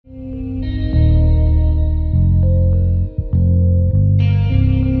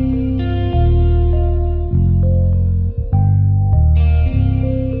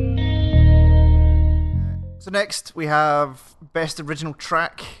So next we have Best Original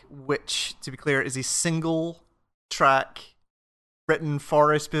Track, which, to be clear, is a single track written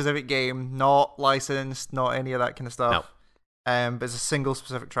for a specific game, not licensed, not any of that kind of stuff. No. But it's a single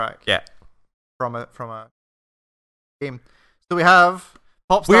specific track. Yeah. From a game. So we have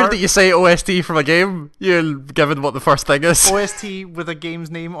Popstars. Weird that you say OST from a game, given what the first thing is. OST with a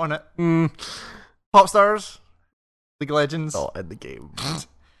game's name on it. Popstars, League of Legends. Not in the game.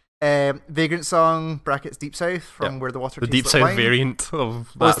 Vagrant Song (brackets Deep South) from Where the Water The Tastes Deep Like South Wine. variant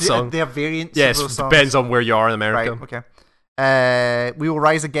of that song. They have variants. Yes, of those songs. depends on where you are in America. Right. Okay. We Will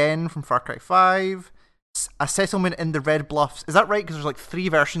Rise Again from Far Cry 5. A Settlement in the Red Bluffs. Is that right? Because there's like 3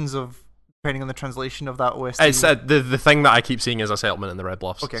 versions of, depending on the translation of that OST. It's the thing that I keep seeing is A Settlement in the Red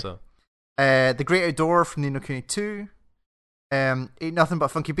Bluffs. Okay. So. The Great Outdoor from Ni no Kuni 2. Ain't Nothing But a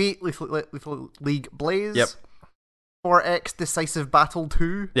Funky Beat, Lethal League Blaze. Yep. 4X Decisive Battle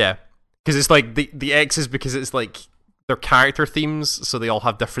 2. Yeah. Because it's like the X is because it's like their character themes, so they all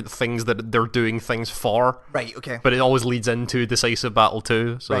have different things that they're doing things for. Right, okay. But it always leads into Decisive Battle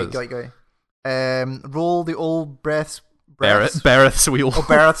 2. So right, got it. Roll the Old Breath's Bereth's Wheel. Oh,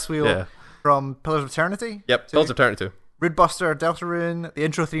 Bereth's Wheel. Yeah. From Pillars of Eternity. Yep, Pillars of Eternity 2. Ridbuster, Deltarune, the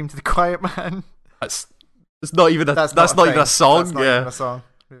intro theme to The Quiet Man. It's not even a that's not even a song. That's not even a song.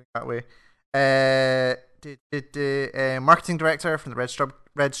 Moving that way. Marketing director from the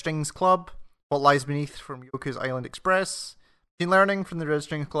Red Strings Club. What Lies Beneath from Yoku's Island Express. Machine Learning from the Red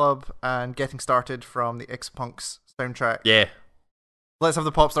Strings Club. And Getting Started from the X-Punks soundtrack. Yeah. Let's have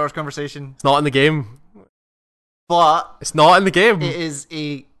the Popstars conversation. It's not in the game. But it's not in the game. It is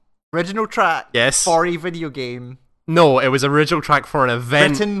a original track for a video game. No, it was original track for an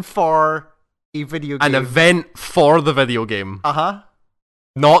event. Written for a video game. An event for the video game. Uh-huh.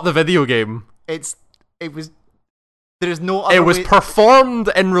 Not the video game. It was there is no other It was way. Performed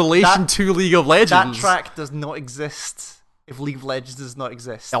in relation to League of Legends. That track does not exist if League of Legends does not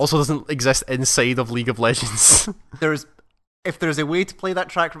exist. It also doesn't exist inside of League of Legends. If there's a way to play that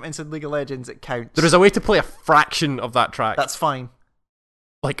track from inside League of Legends, it counts. There is a way to play a fraction of that track. That's fine.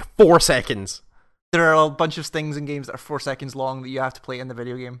 Like 4 seconds. There are a bunch of things in games that are 4 seconds long that you have to play in the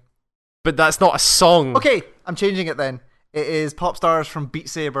video game. But that's not a song. Okay, I'm changing it then. It is Popstars from Beat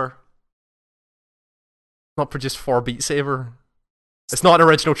Saber. Not produced for Beat Saber. It's not an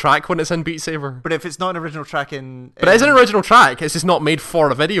original track when it's in Beat Saber. But if it's not an original track in... But it is an original track, it's just not made for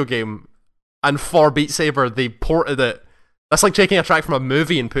a video game. And for Beat Saber, they ported it. That's like taking a track from a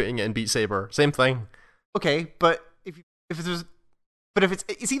movie and putting it in Beat Saber. Same thing. Okay, but if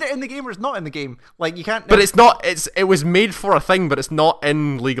it's either in the game or it's not in the game. Like, you can't... But it's not... It was made for a thing, but it's not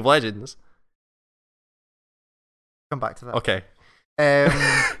in League of Legends. Come back to that. Okay.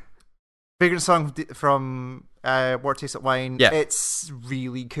 Vagrant Song from Water Tastes Like Wine. Yeah. It's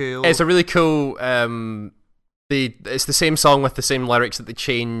really cool. It's a really cool... it's the same song with the same lyrics that they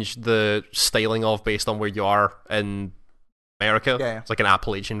change the styling of based on where you are in America. Yeah. It's like an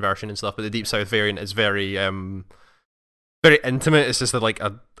Appalachian version and stuff, but the Deep South variant is very very intimate. It's just like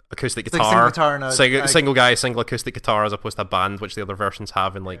a acoustic It's guitar. like Single guy, single acoustic guitar, as opposed to a band, which the other versions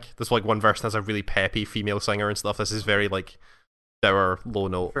have. And like there's like one version has a really peppy female singer and stuff. This is very like dour, low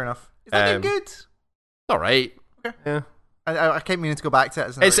note. Fair enough. Is that game good? Alright. Okay. Yeah. I keep meaning to go back to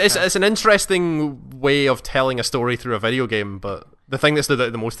it. It's an interesting way of telling a story through a video game, but the thing that stood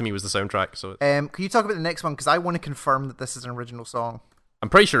out the most to me was the soundtrack. So, can you talk about the next one? Because I want to confirm that this is an original song. I'm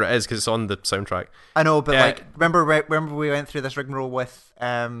pretty sure it is because it's on the soundtrack. I know, but like, remember we went through this rigmarole with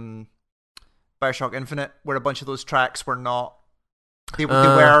Bioshock Infinite, where a bunch of those tracks were not. They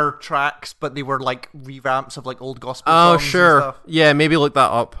were tracks, but they were like revamps of like old gospel songs. Oh, sure. And stuff. Yeah, maybe look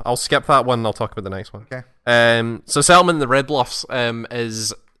that up. I'll skip that one and I'll talk about the next one. Okay. So Settlement in the Red Bluffs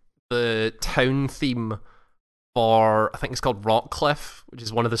is the town theme for, I think it's called Rockcliffe, which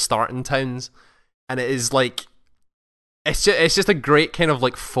is one of the starting towns. And it is like, it's just a great kind of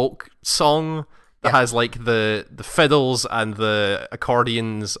like folk song that has like the fiddles and the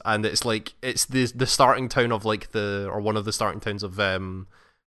accordions, and it's like it's the starting town of like one of the starting towns of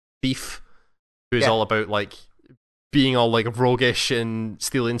Thief, who's all about like being all like roguish and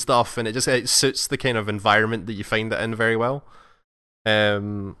stealing stuff, and it suits the kind of environment that you find it in very well.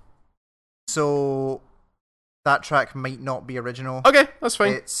 So that track might not be original. Okay, that's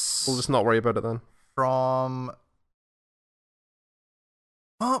fine. We'll just not worry about it then. From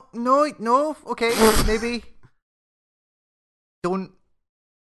no, okay, maybe. Don't.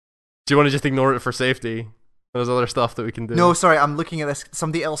 Do you want to just ignore it for safety? There's other stuff that we can do. No, sorry, I'm looking at this.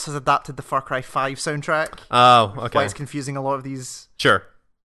 Somebody else has adapted the Far Cry 5 soundtrack. Oh, okay. Why it's confusing a lot of these. Sure.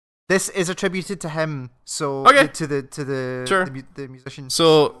 This is attributed to him, so okay. to the sure. the musician.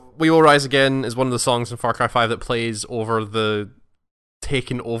 So We Will Rise Again is one of the songs in Far Cry 5 that plays over the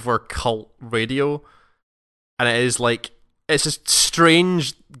taken over cult radio, and it is like, it's a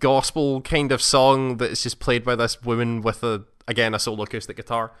strange gospel kind of song that's just played by this woman with a solo acoustic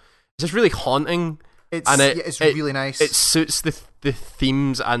guitar. It's just really haunting. It's really nice. It suits the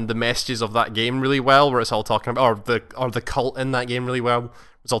themes and the messages of that game really well, where it's all talking about, or the cult in that game really well.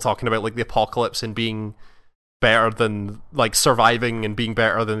 It's all talking about like the apocalypse and being better than, like, surviving and being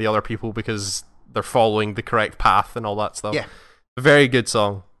better than the other people because they're following the correct path and all that stuff. Yeah, very good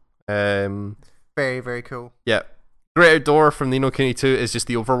song. Very, very cool. Yeah. Great Outdoor from Ni no Kuni 2 is just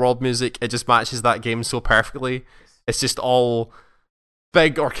the overworld music. It just matches that game so perfectly. It's just all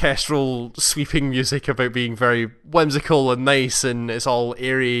big orchestral sweeping music about being very whimsical and nice, and it's all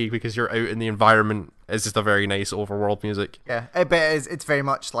airy because you're out in the environment. It's just a very nice overworld music. Yeah, but it's very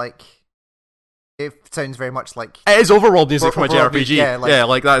much like, it sounds very much like, it is overworld music from a JRPG. Yeah,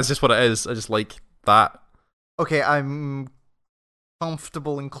 like that is just what it is. I just like that. Okay, I'm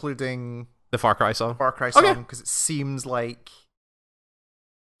comfortable including the Far Cry song because it seems like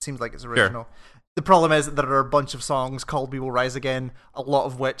it's original. Sure. The problem is that there are a bunch of songs called We Will Rise Again, a lot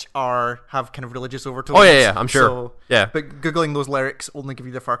of which have kind of religious overtones. Oh yeah, I'm sure. So, yeah, but googling those lyrics only give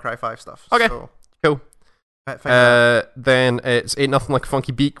you the Far Cry 5 stuff. Okay, so, cool. Then it's Ain't Nothing Like a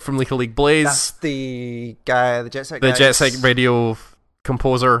Funky Beat from Lethal League Blaze. That's the guy, the Jet Set guy. The Jet Set Radio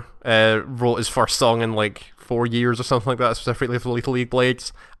composer wrote his first song in like 4 years or something like that, specifically for Lethal League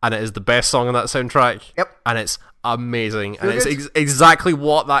Blaze, and it is the best song on that soundtrack. Yep. And it's amazing, and it's exactly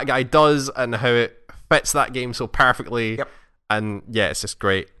what that guy does and how it fits that game so perfectly. Yep. And yeah, it's just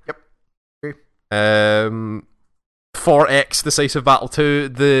great. Yep. Agree. 4X Decisive Battle 2,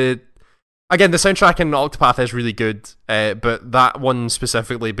 the soundtrack in Octopath is really good, but that one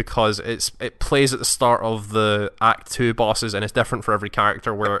specifically because it plays at the start of the Act 2 bosses, and it's different for every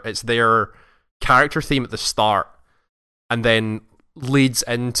character, where it's their character theme at the start and then leads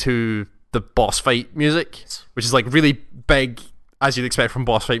into the boss fight music, which is like really big, as you'd expect from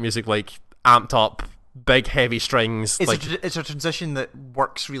boss fight music, like amped up, big heavy strings. It's a transition that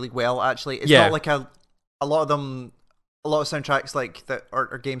works really well, actually. It's not like a lot of soundtracks like that,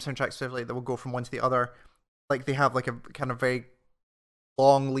 or game soundtracks specifically, that will go from one to the other. Like, they have like a kind of very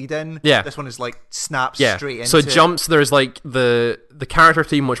long lead in. Yeah. This one is like snaps straight into. So it jumps. There's like the character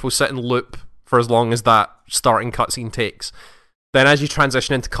theme, which will sit in loop for as long as that starting cutscene takes. Then as you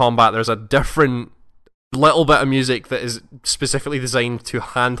transition into combat, there's a different little bit of music that is specifically designed to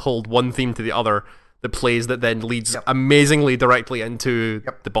handhold one theme to the other that plays, that then leads amazingly directly into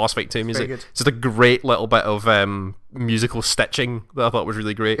the boss fight 2 music. It's just a great little bit of musical stitching that I thought was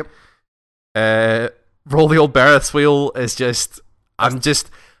really great. Roll the Old Bereth's Wheel is just... I'm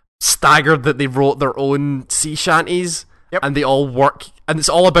just staggered that they wrote their own sea shanties and they all work, and it's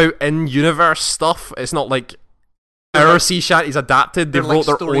all about in-universe stuff. It's not like our sea shanties adapted. They wrote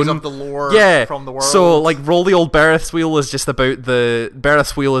their own of the lore from the world. So like Roll the Old Bereth's Wheel is just about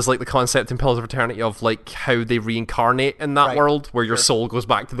Bereth's Wheel is like the concept in Pillars of Eternity of like how they reincarnate in that world, where your soul goes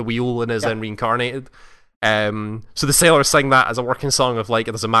back to the wheel and is then reincarnated. So the sailors sing that as a working song of like,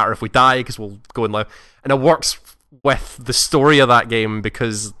 it doesn't matter if we die because we'll go and live, and it works with the story of that game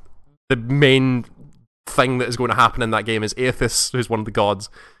because the main thing that is going to happen in that game is Aethys, who's one of the gods,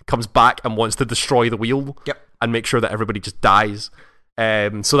 comes back and wants to destroy the wheel and make sure that everybody just dies.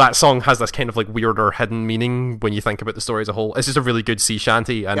 So that song has this kind of like weirder hidden meaning when you think about the story as a whole. It's just a really good sea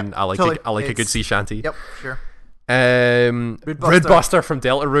shanty, and I like a good sea shanty. Yep, sure. Broodbuster from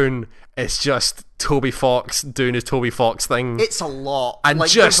Deltarune is just Toby Fox doing his Toby Fox thing. It's a lot, and like,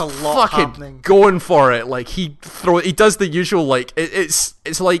 just a lot fucking happening. Going for it. Like he does the usual, like it's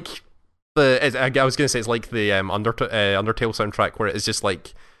like I was gonna say it's like the Undertale soundtrack, where it is just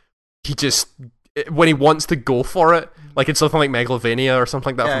like when he wants to go for it, like it's something like Megalovania or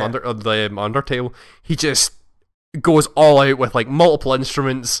something like that from the Undertale. He just goes all out with like multiple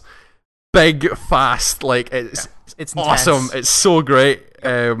instruments, big, fast. Like it's awesome. Intense. It's so great.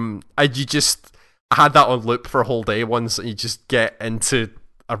 I had that on loop for a whole day once, and you just get into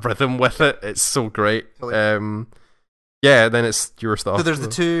a rhythm with it. It's so great. Totally. Then it's your stuff. So there's the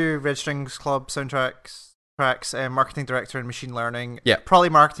two Red Strings Club tracks, marketing director and machine learning. Yeah. Probably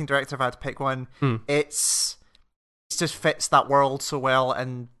marketing director if I had to pick one. It just fits that world so well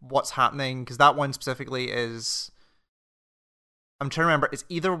and what's happening, because that one specifically is... I'm trying to remember. It's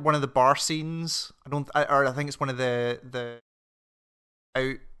either one of the bar scenes. I think it's one of the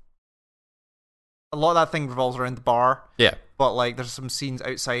out. A lot of that thing revolves around the bar. Yeah. But like, there's some scenes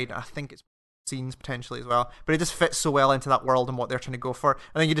outside. I think it's scenes potentially as well. But it just fits so well into that world and what they're trying to go for.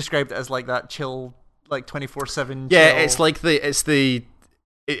 I think you described it as like that chill, like 24/7. Yeah, it's like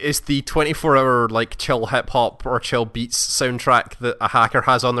it's the 24-hour like chill hip hop or chill beats soundtrack that a hacker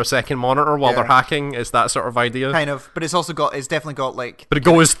has on their second monitor while they're hacking. It's that sort of idea. Kind of, but it's definitely got like. But it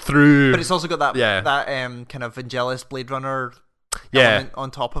goes through. But it's also got that kind of Vangelis Blade Runner.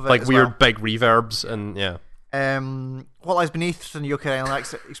 On top of it, like weird big reverbs and What Lies Beneath and Yokai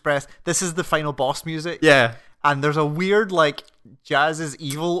Island Express. This is the final boss music. Yeah, and there's a weird like Jazz is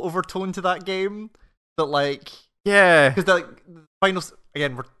evil overtone to that game that like because the final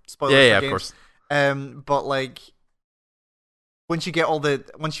again we're spoilers for games. Of course. But like once you get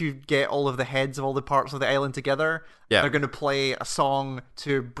all of the heads of all the parts of the island together, they're going to play a song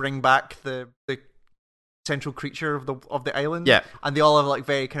to bring back the central creature of the island. Yeah, and they all have like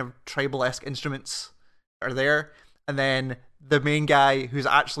very kind of tribal-esque instruments are there, and then the main guy who's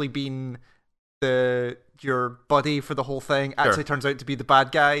actually been your buddy for the whole thing actually turns out to be the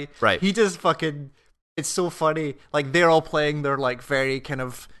bad guy. Right. He just fucking. It's so funny. Like they're all playing their like very kind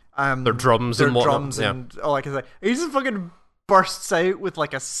of their drums and all that kind of thing. He just fucking bursts out with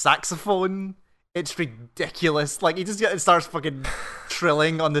like a saxophone. It's ridiculous. Like he just starts fucking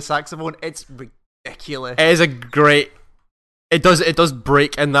trilling on the saxophone. It's ridiculous. It is a great. It does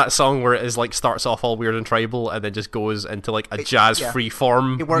break in that song where it is like starts off all weird and tribal and then just goes into like a jazz freeform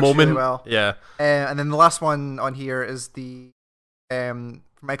moment. It works really well. Yeah. And then the last one on here is the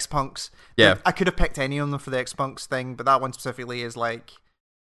from X-Punks. Yeah. I could have picked any of them for the X-Punks thing, but that one specifically is like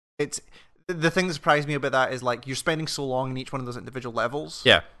it's the thing that surprised me about that is like you're spending so long in each one of those individual levels.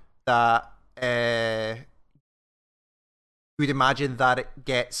 Yeah. That you would imagine that it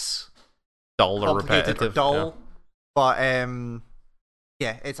gets dull or repetitive, or dull, but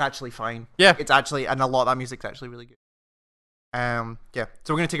it's actually fine. Yeah, it's actually, and a lot of that music's actually really good. So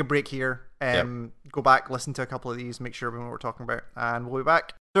we're gonna take a break here. Go back, listen to a couple of these, make sure we know what we're talking about, and we'll be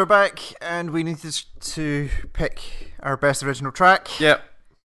back. So we're back, and we need to pick our best original track. Yep.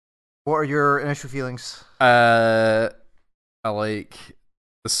 What are your initial feelings? I like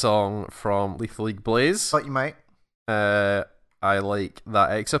the song from Lethal League Blaze. Thought you might. I like that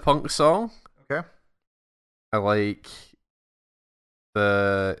Exapunk song. Okay. I like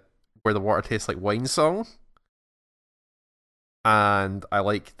the Where the Water Tastes Like Wine song. And I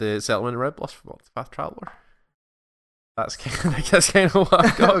like the Settlement in Red Bluff from Octopath Traveler. That's kind of what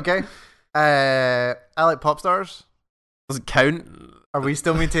I got. Okay. I like Pop Stars. Does it count? Are we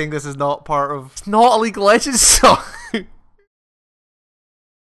still maintaining this is not part of... It's not a League of Legends song.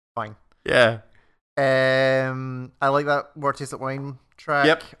 Fine. Yeah. I like that Water Tastes Like Wine track.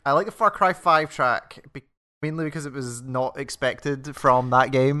 Yep. I like the Far Cry 5 track, mainly because it was not expected from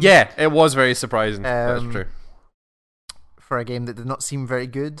that game. Yeah, it was very surprising. That's true. For a game that did not seem very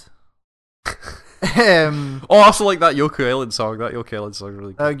good. I also like that Yoku Island song. That Yoku Island song is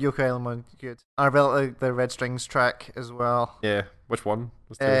really good. Yoku Island one, good. I really like the Red Strings track as well. Yeah, which one?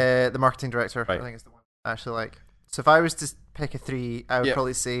 The Marketing Director, right. I think it's the one I actually like. So if I was to pick a three, I would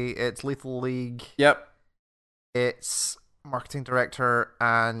probably say it's Lethal League. Yep. It's Marketing Director,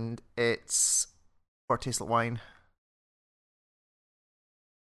 and it's Water Tastes Like Wine.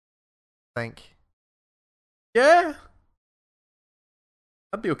 I think. Yeah.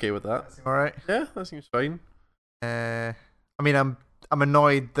 I'd be okay with that. All right. Yeah, that seems fine. I mean, I'm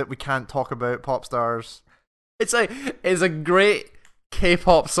annoyed that we can't talk about Pop Stars. It's a great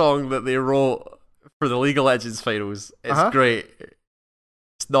K-pop song that they wrote for the League of Legends finals. It's great.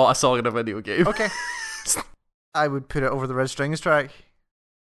 It's not a song in a video game. Okay. I would put it over the Red Strings track.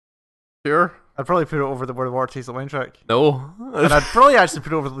 Sure. I'd probably put it over the Where the Water Tastes Like Wine track. No. And I'd probably actually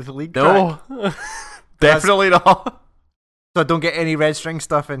put it over the Lethal League track. No. Definitely not. So I don't get any Red String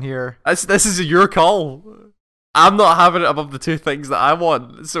stuff in here. This is your call. I'm not having it above the two things that I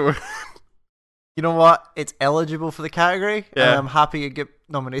want. So, you know what? It's eligible for the category. Yeah. And I'm happy it get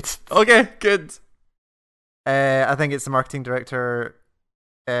nominated. Okay, good. I think it's the Marketing Director,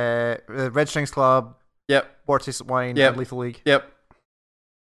 the Red Strings Club. Yep. Water Tastes Like Wine. Yep. And Lethal League. Yep.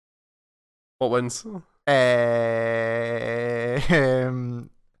 What wins?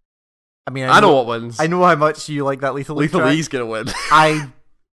 I mean, I know what wins. I know how much you like that Lethal League. Lethal League's gonna win.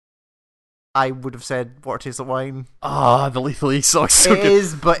 I would have said Water Tastes Like Wine. The Lethal League song's so good. It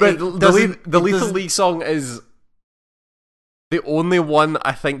is, but the Lethal League song is the only one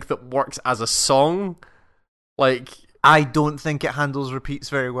I think that works as a song. Like, I don't think it handles repeats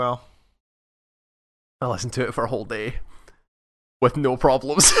very well. I listened to it for a whole day with no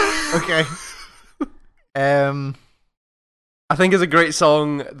problems. Okay. I think it's a great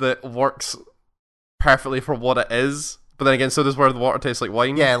song that works perfectly for what it is. But then again, so does Where the Water Tastes Like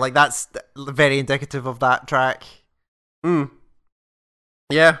Wine. Yeah, like that's very indicative of that track. Yeah.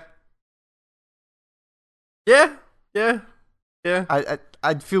 Yeah. Yeah. Yeah.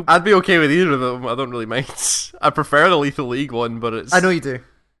 I'd be okay with either of them. I don't really mind. I prefer the Lethal League one, but it's. I know you do.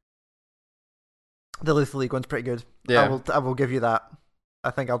 The Lethal League one's pretty good. Yeah, I will give you that.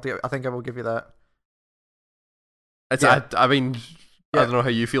 I think I will give you that. It's. Yeah. I mean, I don't know how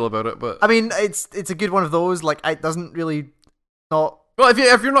you feel about it, but I mean, it's a good one of those. Like, it doesn't really not. Well, if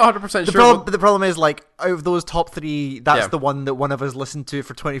you're not 100% sure, but the problem is, like, out of those top 3, that's the one that one of us listened to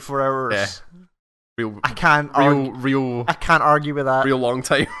for 24 hours. Yeah. I can't argue with that. Real long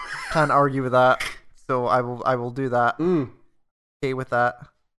time. Can't argue with that. So I will do that. Okay with that.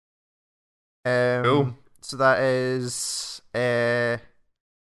 Cool. So that is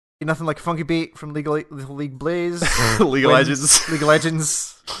nothing like a funky beat from Lethal League Blaze. League of Legends. League of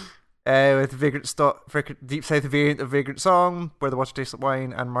Legends. With Deep South variant of Vagrant Song, Where the Water Tastes Like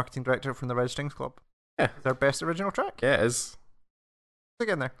Wine, and marketing director from the Red Strings Club. Yeah. It's our best original track. Yeah, it is. Stick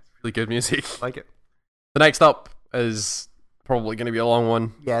in there. Really good music. Like it. The next up is probably going to be a long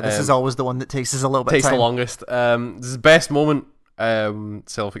one. Yeah, this is always the one that takes us a little bit of time. Takes the longest. This is the best moment.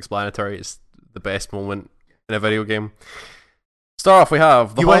 Self-explanatory. It's the best moment in a video game. Start off, we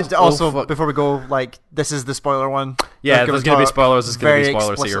have the before we go, like, this is the spoiler one. Yeah, there's going to be spoilers. There's going to be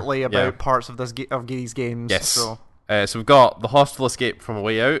spoilers very explicitly about parts of these games. Yes. So we've got The Hostile Escape from A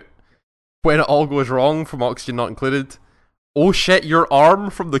Way Out, When It All Goes Wrong from Oxygen Not Included, Oh Shit, Your Arm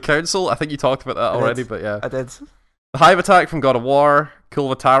from The Council. I think you talked about that already, but yeah. I did. The Hive Attack from God of War,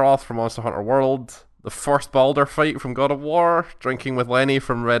 Kulvataroth from Monster Hunter World, the first Baldur fight from God of War, Drinking with Lenny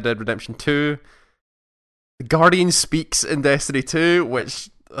from Red Dead Redemption 2, The Guardian Speaks in Destiny 2, which,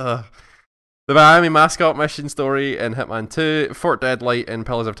 the Miami mascot mission story in Hitman 2, Fort Deadlight in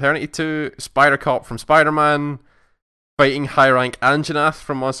Pillars of Eternity 2, Spider Cop from Spider-Man, fighting high-rank Anjanath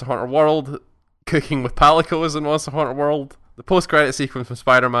from Monster Hunter World, Cooking with Palicos in Monster Hunter World, the post-credit sequence from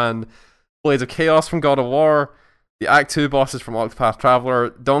Spider-Man, Blades of Chaos from God of War, the Act 2 bosses from Octopath Traveler,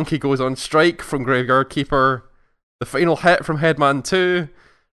 Donkey Goes on Strike from Graveyard Keeper, the final hit from Headman 2,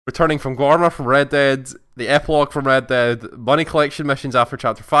 Returning from Guarma from Red Dead, the epilogue from Red Dead, money collection missions after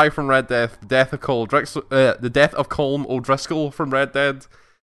Chapter 5 from Red Dead, the death of Colm O'Driscoll from Red Dead,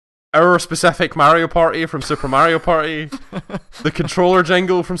 our specific Mario Party from Super Mario Party, the controller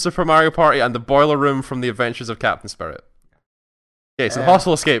jingle from Super Mario Party, and the boiler room from The Adventures of Captain Spirit. Okay, so the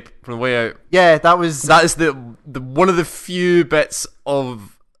Hostile Escape from The Way Out. Yeah, that is the one of the few bits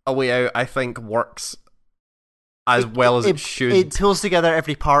of A Way Out I think works as well as it should. It pulls together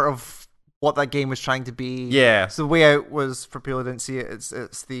every part of what that game was trying to be. Yeah. So The Way Out was, for people who didn't see it,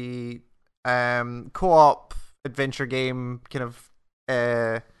 it's the co-op adventure game, kind of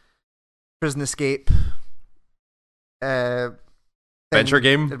prison escape adventure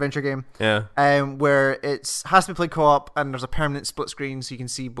game. Yeah. Where it has to be played co-op, and there's a permanent split screen so you can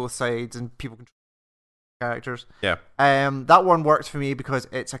see both sides and people control characters. Yeah. That one works for me because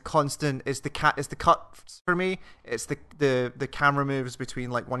it's a constant. It's the cut for me. It's the camera moves between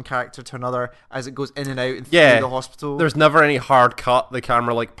like one character to another as it goes in and out and through the hospital. There's never any hard cut. The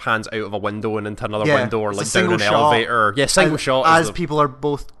camera like pans out of a window and into another window, or like down an elevator. Yeah, single shot as people are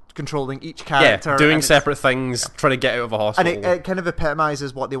both controlling each character. Yeah, doing separate things, trying to get out of a hospital. And it kind of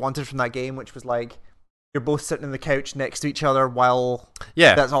epitomizes what they wanted from that game, which was like, you're both sitting on the couch next to each other while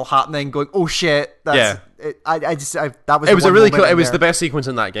that's all happening, going, oh shit. That was a really cool. It was the best sequence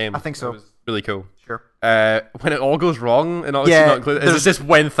in that game. I think so. It was really cool. Sure. When it all goes wrong, and Oxygen Not Included, is just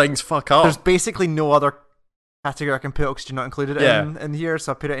when things fuck up. There's basically no other category I can put Oxygen Not Included in here,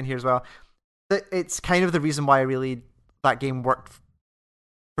 so I put it in here as well. It's kind of the reason why that game worked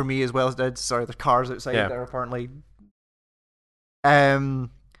for me as well as it did. Sorry, there's cars outside there apparently.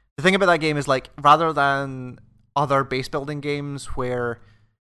 The thing about that game is, like, rather than other base building games where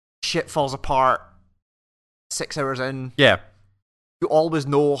shit falls apart 6 hours in, you always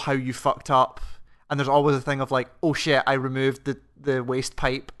know how you fucked up, and there's always a thing of like, oh shit, I removed the waste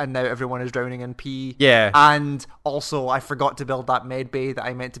pipe and now everyone is drowning in pee. Yeah. And also I forgot to build that med bay that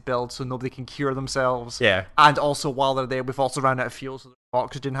I meant to build so nobody can cure themselves. Yeah. And also while they're there, we've also ran out of fuel, so there's no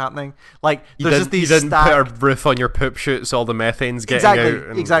oxygen happening. Like, you didn't put a roof on your poop chute so all the methane's getting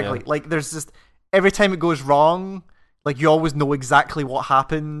out. Exactly. Like, there's just, every time it goes wrong, like, you always know exactly what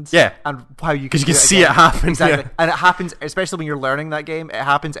happened. Yeah. And how you can because you can see it happen. Exactly. Yeah. And it happens, especially when you're learning that game, it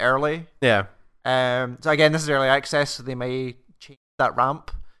happens early. Yeah. So again, this is early access, so they may change that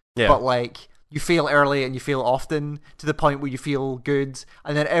ramp. Yeah. But like, you fail early and you fail often to the point where you feel good,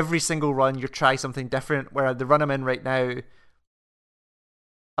 and then every single run you try something different. Where the run I'm in right now,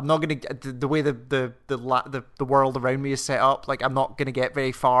 I'm not gonna the way the world around me is set up. Like, I'm not gonna get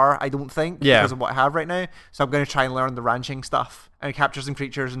very far, I don't think, because of what I have right now. So I'm gonna try and learn the ranching stuff and capture some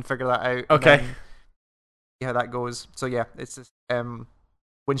creatures and figure that out. Okay. And see how that goes. So yeah, it's just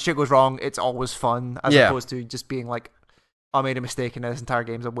when shit goes wrong, it's always fun, as opposed to just being like, I made a mistake and this entire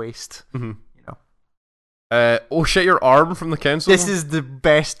game's a waste. Mm-hmm. Oh shit, your arm from the council? This is the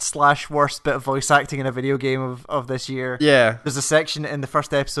best / worst bit of voice acting in a video game of this year. Yeah. There's a section in the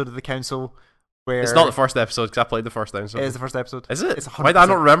first episode of the council where... It's not the first episode, because I played the first episode. It is the first episode. Is it? It's 100%. Why do I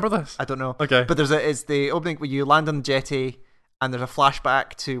not remember this? I don't know. Okay. But it's the opening where you land on the jetty, and there's a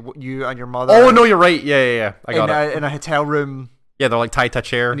flashback to you and your mother. Oh, no, you're right. Yeah. I got it. In a hotel room. Yeah, they're like tied to a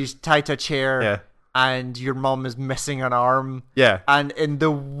chair. And he's tied to a chair. Yeah. And your mum is missing an arm. Yeah. And in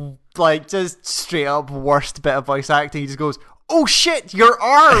the, like, just straight up worst bit of voice acting, he just goes, "Oh shit, your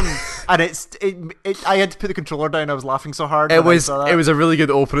arm!" And I had to put the controller down. I was laughing so hard. It was a really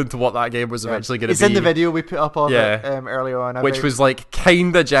good opening to what that game was eventually going to be. It's in the video we put up on it earlier on. Which was like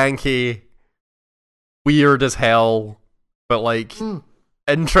kinda janky, weird as hell, but like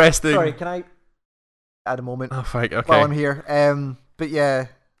interesting. Sorry, can I add a moment? Oh fuck, okay. While I'm here. But yeah.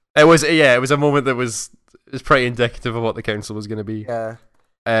 It was a moment that was pretty indicative of what the council was going to be. Yeah.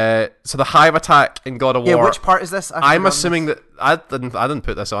 So the hive attack in God of War. Yeah, which part is this? I'm assuming that I didn't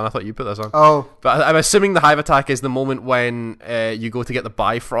put this on. I thought you put this on. Oh, but I'm assuming the hive attack is the moment when you go to get the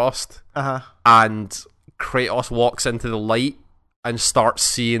Bifrost, and Kratos walks into the light and starts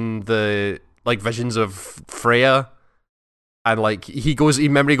seeing the like visions of Freya, and like he goes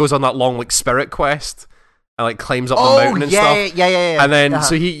on that long like spirit quest. And like climbs up the mountain and stuff. Yeah. And then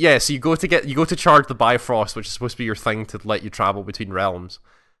so you go to charge the Bifrost, which is supposed to be your thing to let you travel between realms.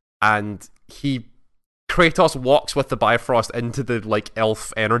 And Kratos walks with the Bifrost into the like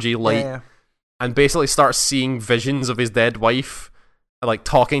elf energy light, and basically starts seeing visions of his dead wife, and like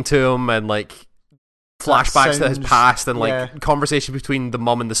talking to him, and like flashbacks to his past, and like conversation between the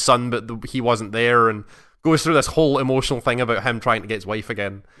mum and the son, but he wasn't there, and goes through this whole emotional thing about him trying to get his wife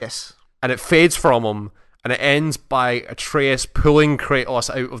again. Yes. And it fades from him. And it ends by Atreus pulling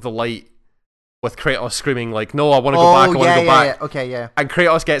Kratos out of the light, with Kratos screaming like, "No, I want to go back, I want to go back." Yeah. Okay, yeah. And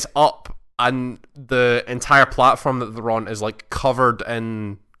Kratos gets up, and the entire platform that they're on is like covered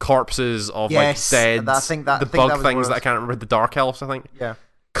in corpses of like dead, the bug things that I can't remember, the Dark Elves, I think. Yeah.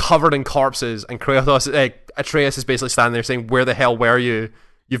 Covered in corpses, and Atreus is basically standing there saying, "Where the hell were you?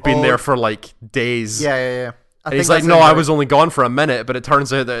 You've been there for like days." Yeah. And he's like, "No, I was only gone for a minute," but it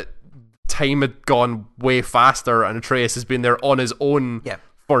turns out that time had gone way faster, and Atreus has been there on his own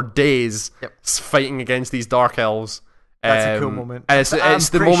for days, fighting against these dark elves. That's a cool moment. And it's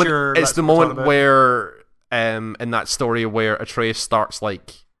the moment where in that story where Atreus starts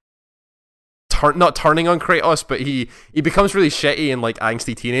like not turning on Kratos, but he becomes really shitty and like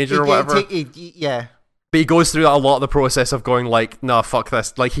angsty teenager or whatever. But he goes through a lot of the process of going like, "No, fuck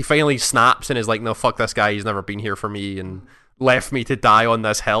this." Like he finally snaps and is like, "No, fuck this guy. He's never been here for me," and left me to die on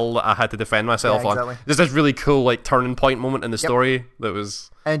this hill that I had to defend myself on. There's this really cool like turning point moment in the story that was...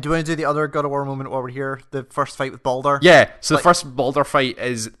 And do you want to do the other God of War moment while we're here? The first fight with Baldur? Yeah, so the first Baldur fight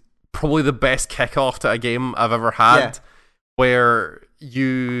is probably the best kickoff to a game I've ever had, where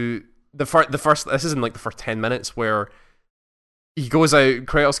the first this is in like the first 10 minutes, where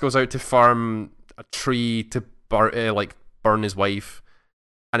Kratos goes out to farm a tree to burn his wife,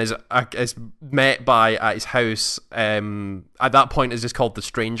 and is met by at his house. At that point, is just called the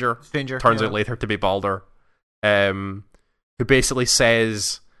Stranger. Turns out later to be Baldur, who basically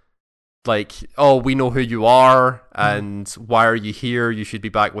says, like, "Oh, we know who you are, and why are you here? You should be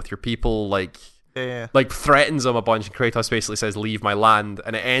back with your people." Like, like threatens him a bunch, and Kratos basically says, "Leave my land."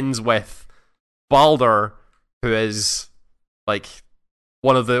 And it ends with Baldur, who is like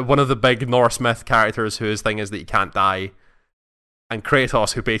one of the big Norse myth characters, whose thing is that he can't die. And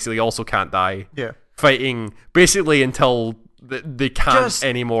Kratos, who basically also can't die, fighting basically until they can't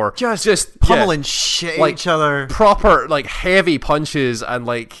anymore. Just pummeling shit at each other. Proper, like, heavy punches, and,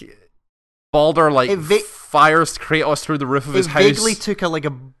 like, Baldur, like, fires Kratos through the roof of his house. It vaguely took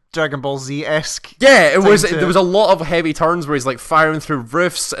a Dragon Ball Z-esque... Yeah, there was a lot of heavy turns where he's, like, firing through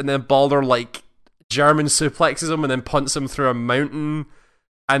roofs, and then Baldur, like, German suplexes him and then punts him through a mountain.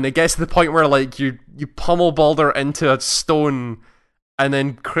 And it gets to the point where, like, you pummel Baldur into a stone, and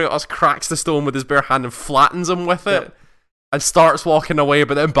then Kratos cracks the stone with his bare hand and flattens him with it, and starts walking away,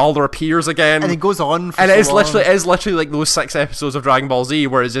 but then Baldur appears again. And it goes on for and so it is long. literally like those 6 episodes of Dragon Ball Z,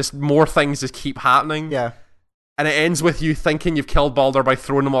 where it's just more things just keep happening. Yeah. And it ends with you thinking you've killed Baldur by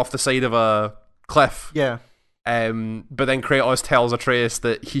throwing him off the side of a cliff. Yeah. But then Kratos tells Atreus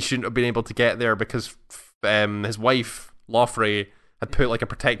that he shouldn't have been able to get there because his wife, Lofrey, had put like a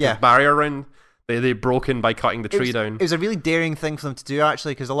protective barrier around. They broken by cutting the tree down. It was a really daring thing for them to do,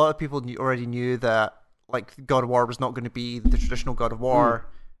 actually, because a lot of people already knew that like God of War was not going to be the traditional God of War,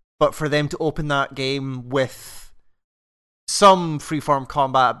 but for them to open that game with some freeform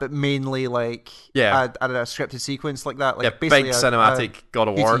combat, but mainly like Yeah. a scripted sequence like that. Like Yeah, basically big cinematic God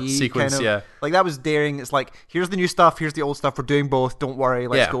of War QTE sequence, kind of, yeah. Like that was daring. It's like, here's the new stuff, here's the old stuff, we're doing both, don't worry,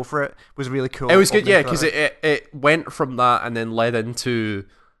 let's Yeah. go for it. It was really cool. It was good, opening yeah, to because that. it went from that and then led into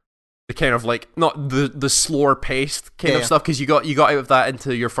the kind of like, not the slower paced kind of Yeah. stuff, because you got out of that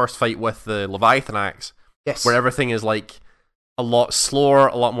into your first fight with the Leviathan axe, Yes. where everything is like a lot slower,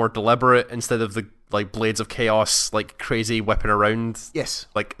 a lot more deliberate, instead of the like Blades of Chaos, like crazy whipping around, Yes.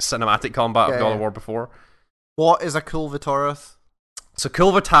 like cinematic combat Yeah, of God yeah. of War before. What is a Kulvataroth? So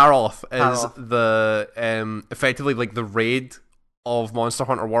Kulvataroth is Taroth. the effectively like the raid of Monster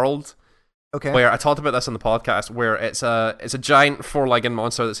Hunter World, Okay. where I talked about this on the podcast, where it's a giant four-legged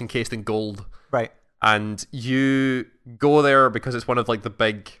monster that's encased in gold, Right. and you go there because it's one of like the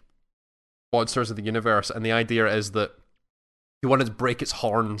big monsters of the universe, and the idea is that you want to break its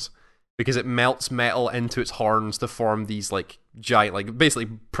horns because it melts metal into its horns to form these like giant, like basically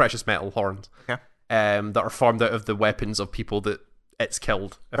precious metal horns. Okay. That are formed out of the weapons of people that it's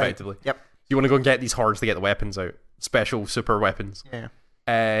killed, effectively. Right. Yep. You want to go and get these horns to get the weapons out, special super weapons. Yeah.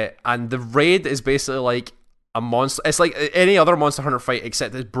 And the raid is basically like a monster. It's like any other Monster Hunter fight,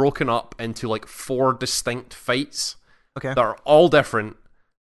 except it's broken up into like 4 distinct fights Okay. that are all different,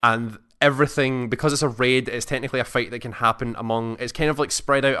 and everything, because it's a raid, it's technically a fight that can happen among, it's kind of like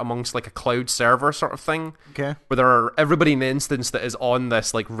spread out amongst like a cloud server sort of thing, Okay. where there are everybody in the instance that is on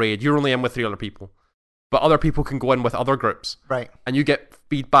this like raid, you're only in with 3 other people, but other people can go in with other groups, Right. and you get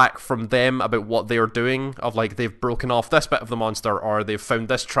feedback from them about what they are doing, of like they've broken off this bit of the monster, or they've found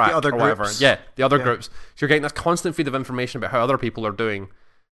this track, other or whatever. groups. Yeah, the other Yeah. groups. So you're getting this constant feed of information about how other people are doing.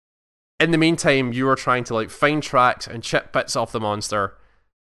 In the meantime, you are trying to like find tracks and chip bits off the monster,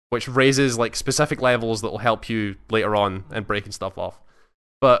 which raises like specific levels that will help you later on in breaking stuff off.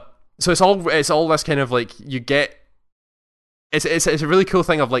 But so it's all this kind of like, you get, it's a really cool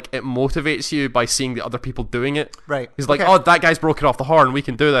thing of like, it motivates you by seeing the other people doing it. Right. He's like, Okay. oh, that guy's broken off the horn, we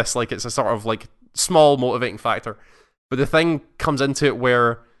can do this. Like, it's a sort of like small motivating factor. But the thing comes into it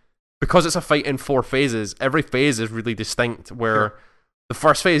where, because it's a fight in 4 phases, every phase is really distinct, where Sure. the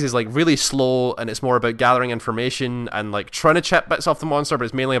first phase is like really slow, and it's more about gathering information and like trying to chip bits off the monster, but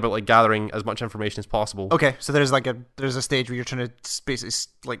it's mainly about like gathering as much information as possible. Okay. So there's a stage where you're trying to basically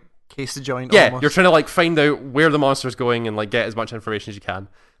like case the joint. Yeah, almost. you're trying to like find out where the monster's going and like get as much information as you can.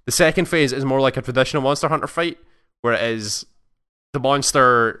 The second phase is more like a traditional Monster Hunter fight, where it is the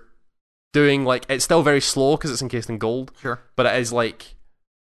monster doing like, it's still very slow because it's encased in gold, Sure. but it is like,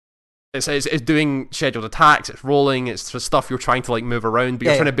 it's doing scheduled attacks, it's rolling, it's just stuff you're trying to like move around, but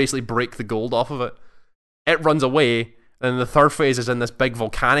you're Yeah, trying yeah. to basically break the gold off of it. It runs away, and then the third phase is in this big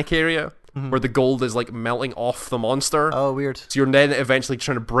volcanic area Mhm. where the gold is like melting off the monster. Oh, weird. So you're then eventually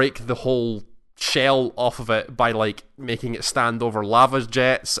trying to break the whole shell off of it by like making it stand over lava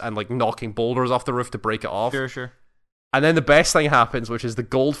jets and like knocking boulders off the roof to break it off. Sure. Sure. And then the best thing happens, which is the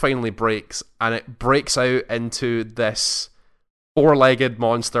gold finally breaks, and it breaks out into this 4-legged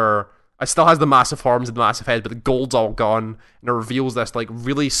monster. It still has the massive horns and the massive head, but the gold's all gone, and it reveals this like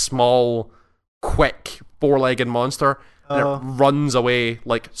really small, quick 4-legged monster. And Oh. it runs away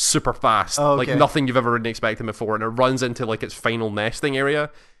like super fast, Oh, like okay. nothing you've ever really expected before, and it runs into like its final nesting area,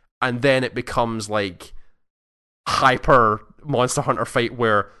 and then it becomes like hyper Monster Hunter fight,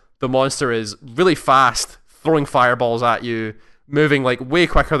 where the monster is really fast, throwing fireballs at you, moving like way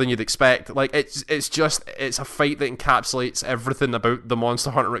quicker than you'd expect. Like it's a fight that encapsulates everything about the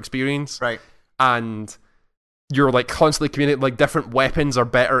Monster Hunter experience, Right. and you're like constantly communicating, like different weapons are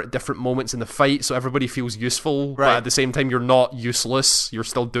better at different moments in the fight, so everybody feels useful, but Right. at the same time you're not useless, you're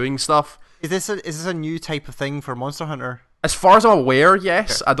still doing stuff. Is this a new type of thing for Monster Hunter? As far as I'm aware,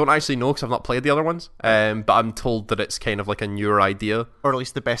 yes. I don't actually know because I've not played the other ones, but I'm told that it's kind of like a newer idea. Or at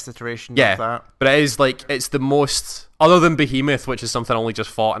least the best iteration Yeah, of that? but it is like, it's the most, other than Behemoth, which is something I only just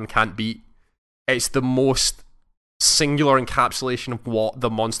fought and can't beat, it's the most singular encapsulation of what the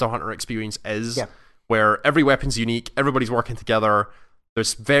Monster Hunter experience is, Yeah. where every weapon's unique, everybody's working together,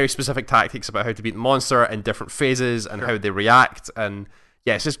 there's very specific tactics about how to beat the monster in different phases and Sure. how they react, and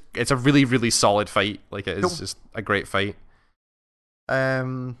yeah, it's a really, really solid fight. Like, it is Cool. just a great fight.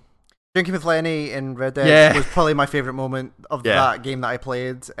 Drinking with Lenny in Red Dead Yeah. was probably my favorite moment of Yeah. that game that I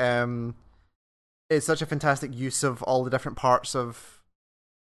played. It's such a fantastic use of all the different parts of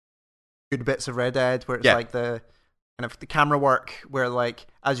good bits of Red Dead, where it's Yeah. like the kind of the camera work, where like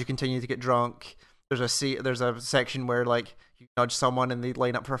as you continue to get drunk, there's a section where like you nudge someone and they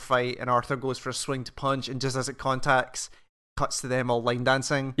line up for a fight, and Arthur goes for a swing to punch, and just as it contacts, cuts to them all line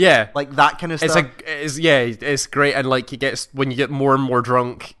dancing, Yeah. like that kind of stuff. It's great, and like when you get more and more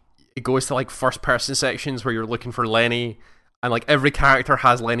drunk, it goes to like first person sections where you're looking for Lenny, and like every character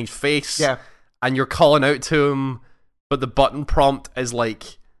has Lenny's face. Yeah. And you're calling out to him, but the button prompt is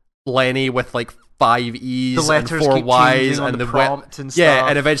like Lenny with like 5 E's and 4 Y's and the prompt and stuff. Yeah,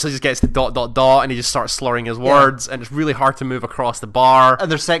 and eventually just gets to ... and he just starts slurring his words, and it's really hard to move across the bar.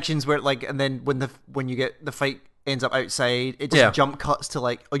 And there's sections where like, and then when you get the fight ends up outside, it just jump cuts to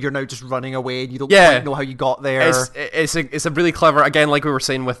like, oh, you're now just running away and you don't quite know how you got there. It's a really clever, again, like we were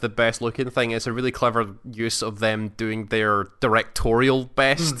saying with the best looking thing, it's a really clever use of them doing their directorial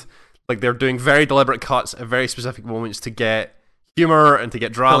best. Like they're doing very deliberate cuts at very specific moments to get humor and to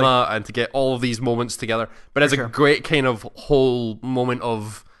get drama and to get all of these moments together. But it's a great kind of whole moment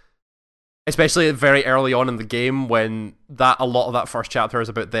of, especially very early on in the game, when a lot of that first chapter is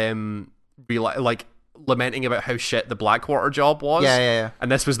about them lamenting about how shit the Blackwater job was. Yeah.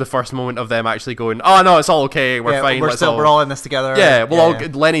 And this was the first moment of them actually going, oh no, it's all okay, we're fine. We're all in this together. Yeah,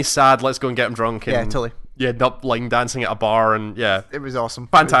 Lenny's sad, let's go and get him drunk. And, yeah, totally. You end up line dancing at a bar, and it was awesome.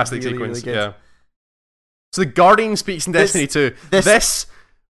 Fantastic really, sequence. Really good. So the Guardian speaks in Destiny 2. This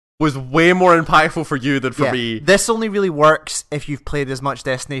was way more impactful for you than for me. This only really works if you've played as much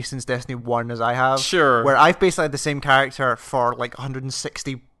Destiny since Destiny 1 as I have. Sure. Where I've basically had the same character for like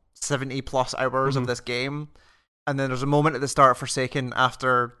 160, 70 plus hours of this game. And then there's a moment at the start of Forsaken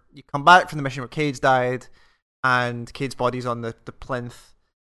after you come back from the mission where Cade's died, and Cade's body's on the plinth,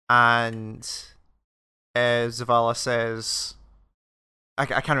 and Zavala says, I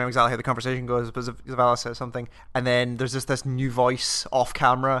can't remember exactly how the conversation goes, but Zavala says something, and then there's this new voice off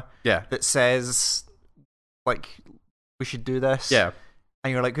camera that says, like, we should do this. Yeah.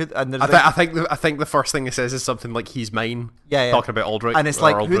 And you're like, who? And there's I think the first thing it says is something like, he's mine. Yeah. Talking about Aldrich. And it's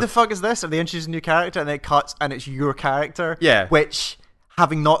like, who the fuck is this? Are they introducing a new character? And then it cuts, and it's your character. Yeah. Which,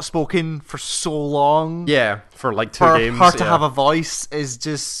 having not spoken for so long. Yeah, for like 2 games. For her to have a voice is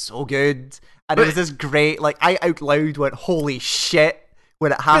just so good. And it was this great, like, I out loud went, holy shit,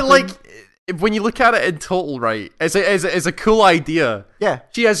 when it happened. But like, when you look at it in total, right, it's a cool idea. Yeah.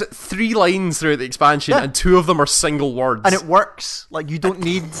 She has 3 lines throughout the expansion, and 2 of them are single words. And it works. Like, you don't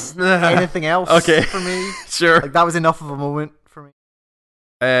need anything else for me. Sure. Like, that was enough of a moment for me.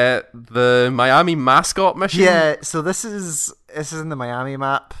 The Miami mascot mission? Yeah, so this is in the Miami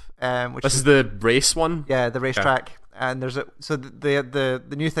map. This is the race one? Yeah, the racetrack. And there's the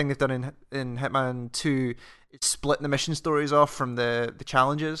new thing they've done in Hitman 2 is split the mission stories off from the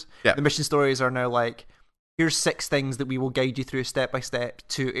challenges. Yeah. The mission stories are now like, here's 6 things that we will guide you through step by step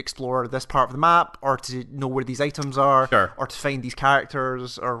to explore this part of the map, or to know where these items are, or to find these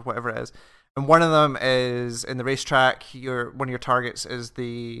characters, or whatever it is. And one of them is in the racetrack. One of your targets is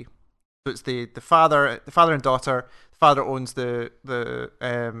the father and daughter. The father owns the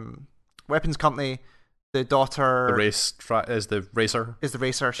weapons company. The daughter is the racer.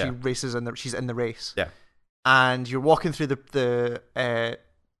 She races she's in the race. Yeah. And you're walking through the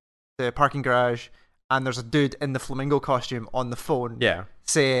parking garage, and there's a dude in the flamingo costume on the phone. Yeah.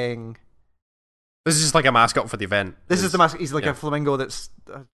 Saying, this is just like a mascot for the event. This is the mascot. He's like a flamingo that's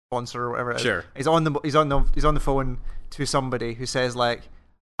a sponsor or whatever it is. Sure. He's on the phone to somebody who says, like,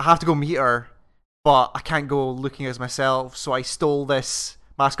 I have to go meet her, but I can't go looking as myself, so I stole this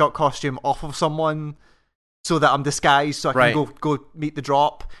mascot costume off of someone so that I'm disguised, so I can go meet the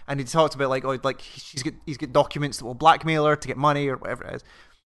drop. And he talks about he's got documents that will blackmail her to get money or whatever it is.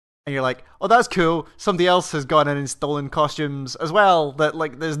 And you're like, oh, that's cool. Somebody else has gone in and stolen costumes as well. That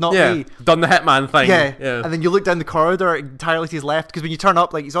like, there's not me. Done the Hitman thing. Yeah. And then you look down the corridor entirely to his left, because when you turn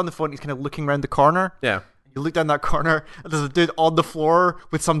up, like, he's on the phone, he's kind of looking around the corner. Yeah. You look down that corner, and there's a dude on the floor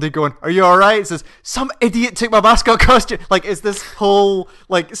with somebody going, "Are you all right?" It says, "Some idiot took my mascot costume." Like, it's this whole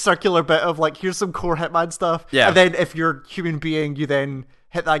like circular bit of like, here's some core Hitman stuff. Yeah. And then if you're a human being, you then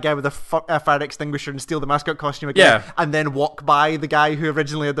hit that guy with a fire extinguisher and steal the mascot costume again. Yeah. And then walk by the guy who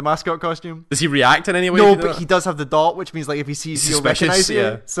originally had the mascot costume. Does he react in any way? No, but he does have the dot, which means like if he sees you, he'll recognize you.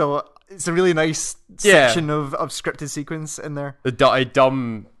 Yeah. So it's a really nice section of scripted sequence in there. A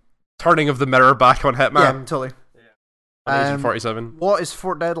dumb turning of the mirror back on Hitman. Yeah, totally. Agent 47. What is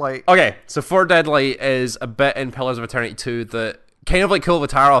Fort Deadlight? Okay, so Fort Deadlight is a bit in Pillars of Eternity 2 that kind of like Call of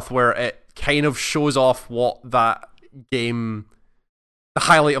Taroth, where it kind of shows off what that game, the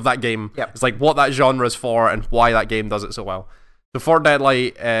highlight of that game. Yep. It's like what that genre is for and why that game does it so well. So Fort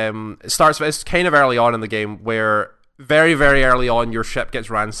Deadlight, it's kind of early on in the game, where very, very early on your ship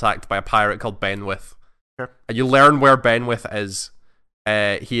gets ransacked by a pirate called Benwith. Sure. And you learn where Benwith is.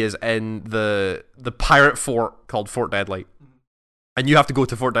 He is in the pirate fort called Fort Deadlight, and you have to go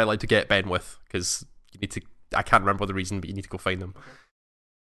to Fort Deadlight to get Benwith, because you need to. I can't remember the reason, but you need to go find him.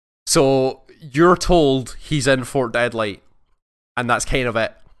 So you're told he's in Fort Deadlight, and that's kind of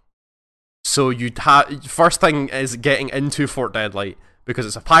it. So you have first thing is getting into Fort Deadlight because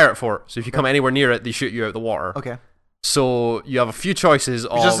it's a pirate fort. So if you come anywhere near it, they shoot you out the water. Okay. So you have a few choices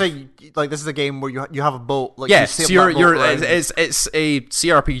of. Just like this is a game where you have a boat. Like yeah, you so it's a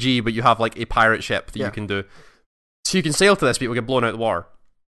CRPG, but you have like a pirate ship that you can do. So you can sail to this, but you'll get blown out of the water.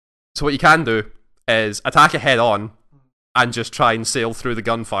 So what you can do is attack it head on and just try and sail through the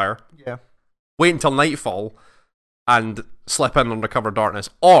gunfire. Yeah. Wait until nightfall and slip in under cover of darkness.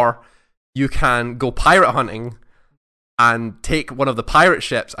 Or you can go pirate hunting and take one of the pirate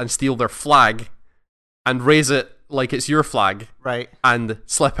ships and steal their flag and raise it like it's your flag. Right. And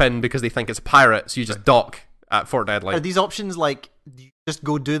slip in because they think it's a pirate, so you just dock at Fort Deadlight. Are these options like you just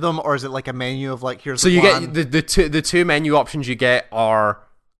go do them, or is it like a menu of like here's so the you plan? get the two menu options you get are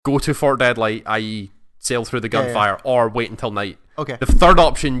go to Fort Deadlight, i.e. sail through the gunfire, or wait until night. Okay. The third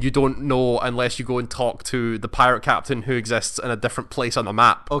option you don't know unless you go and talk to the pirate captain who exists in a different place on the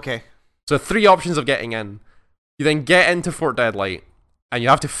map. Okay. So 3 options of getting in. You then get into Fort Deadlight, and you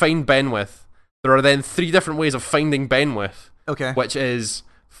have to find Benwith. There are then 3 different ways of finding Benwith. Okay. Which is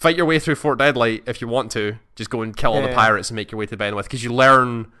fight your way through Fort Deadlight if you want to. Just go and kill all the pirates and make your way to Benwith. Because you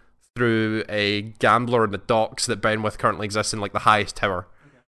learn through a gambler in the docks that Benwith currently exists in like the highest tower.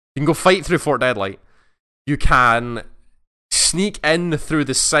 Okay. You can go fight through Fort Deadlight. You can sneak in through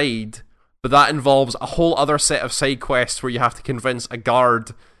the side, but that involves a whole other set of side quests where you have to convince a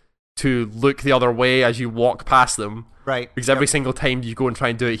guard to look the other way as you walk past them. Right. Because every single time you go and try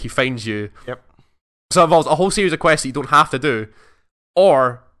and do it, he finds you. Yep. So it involves a whole series of quests that you don't have to do.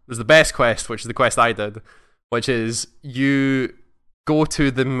 Or there's the best quest, which is the quest I did, which is you go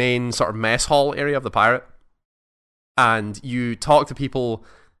to the main sort of mess hall area of the pirate, and you talk to people,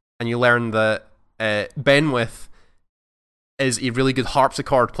 and you learn that Benwith is a really good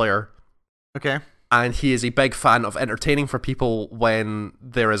harpsichord player. Okay. And he is a big fan of entertaining for people when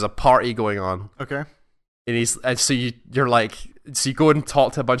there is a party going on. Okay. And so you're like, so you go and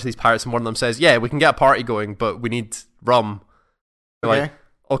talk to a bunch of these pirates, and one of them says, "Yeah, we can get a party going, but we need rum." You're like,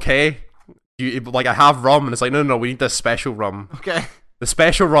 okay, I have rum, and it's like, no, we need this special rum. Okay. The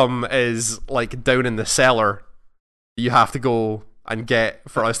special rum is like down in the cellar. You have to go and get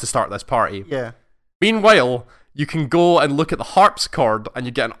for us to start this party. Yeah. Meanwhile, you can go and look at the harpsichord, and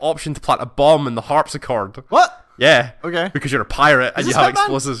you get an option to plant a bomb in the harpsichord. What? Yeah. Okay. Because you're a pirate and you have Hitman?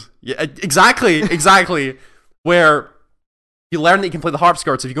 explosives. Yeah, exactly. Where you learn that you can play the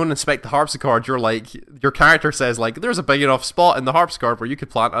harpsichord. So if you go and inspect the harpsichord, you're like, your character says like, there's a big enough spot in the harpsichord where you could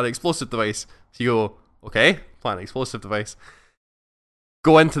plant an explosive device. So you go, okay, plant an explosive device.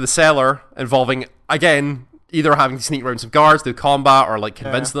 Go into the cellar, involving again either having to sneak around some guards, do combat, or like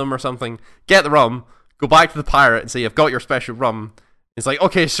convince them or something. Get the rum. Go back to the pirate and say, "I've got your special rum." It's like,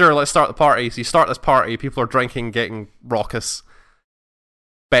 okay, sure, let's start the party. So you start this party, people are drinking, getting raucous.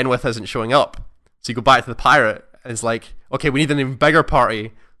 Benwith isn't showing up. So you go back to the pirate, and it's like, okay, we need an even bigger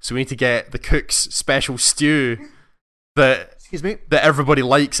party, so we need to get the cook's special stew that everybody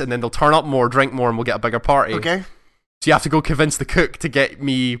likes, and then they'll turn up more, drink more, and we'll get a bigger party. Okay. So you have to go convince the cook to get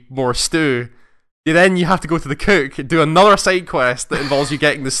me more stew. Then you have to go to the cook, do another side quest that involves you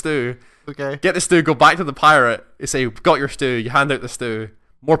getting the stew. Okay. Get the stew, go back to the pirate, you say, "Got your stew," you hand out the stew,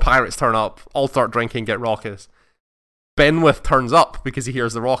 more pirates turn up, all start drinking, get raucous. Benwith turns up because he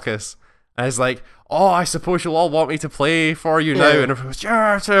hears the raucous, and is like, "Oh, I suppose you'll all want me to play for you now," and everyone's,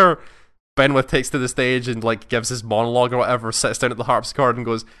 sure. Benwith takes to the stage and like gives his monologue or whatever, sits down at the harpsichord and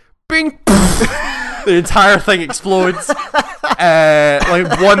goes, "Bing!" The entire thing explodes.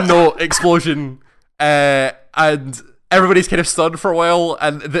 Like one note explosion. And everybody's kind of stunned for a while,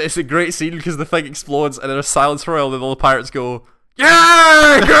 and it's a great scene because the thing explodes and there's silence for a while, and then all the pirates go,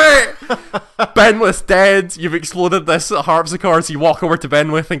 "Yeah, great!" Benwith's dead, you've exploded this harpsichord, so you walk over to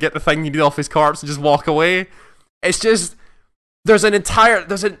Benwith and get the thing you need off his corpse and just walk away. It's just, there's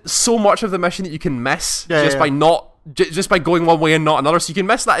so much of the mission that you can miss just by going one way and not another, so you can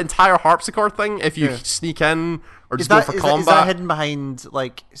miss that entire harpsichord thing if you sneak in or just go for combat. Is that hidden behind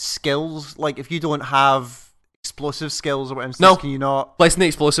like skills? Like if you don't have explosive skills or whatever, can you not? Placing the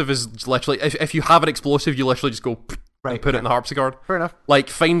explosive is literally, if you have an explosive, you literally just go and put it in the harpsichord. Fair enough. Like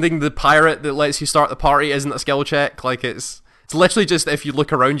finding the pirate that lets you start the party isn't a skill check. Like it's literally just, if you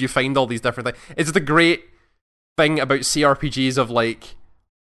look around, you find all these different things. It's the great thing about CRPGs of like,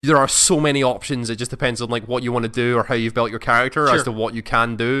 there are so many options. It just depends on like what you want to do or how you've built your character as to what you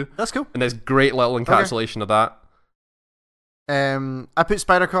can do. That's cool. And there's great little encapsulation of that. I put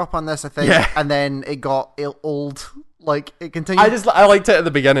Spider Cop on this, I think, and then it got old. Like it continued. I liked it at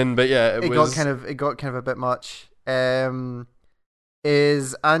the beginning, but yeah, it got kind of a bit much. Is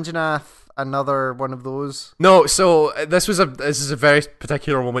Anjanath another one of those? No, so this is a very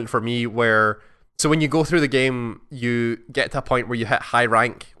particular moment for me where, so when you go through the game, you get to a point where you hit high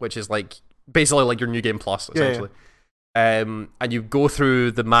rank, which is like basically like your new game plus essentially. And you go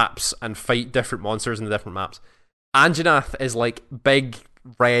through the maps and fight different monsters in the different maps. Anjanath is like big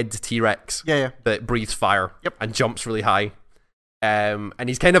red T-Rex that breathes fire and jumps really high. And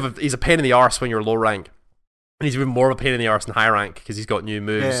he's he's a pain in the arse when you're low rank. And he's even more of a pain in the arse in high rank because he's got new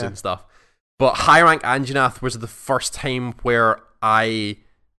moves and stuff. But high rank Anjanath was the first time where I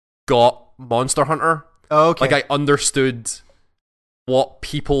got Monster Hunter. Oh, okay. Like I understood what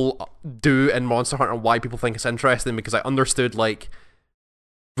people do in Monster Hunter and why people think it's interesting, because I understood like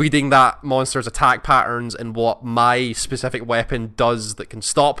reading that monster's attack patterns and what my specific weapon does that can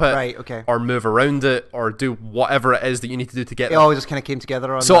stop it, or move around it, or do whatever it is that you need to do to get it. It all just kind of came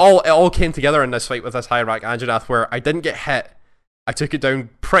together on so that. It all came together in this fight with this high rank Anjanath, where I didn't get hit. I took it down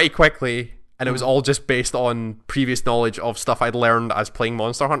pretty quickly, and it was all just based on previous knowledge of stuff I'd learned as playing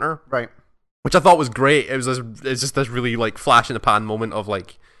Monster Hunter. Right. Which I thought was great. It's just this really like flash in the pan moment of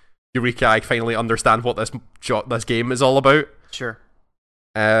like, eureka, I finally understand what this game is all about. Sure.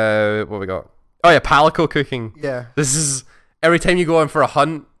 What we got? Oh yeah, Palico cooking. Yeah. This is every time you go in for a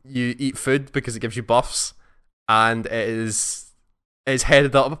hunt, you eat food because it gives you buffs, and it is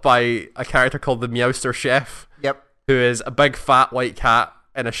headed up by a character called the Meowster Chef. Yep. Who is a big fat white cat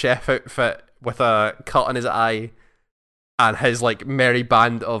in a chef outfit with a cut on his eye, and his like merry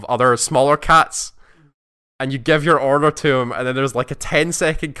band of other smaller cats. And you give your order to him, and then there's like a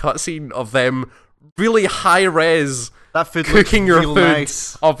 10-second cutscene of them really high res that food cooking your food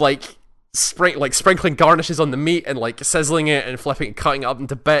nice. Of like sprinkling garnishes on the meat and like sizzling it and flipping and cutting it up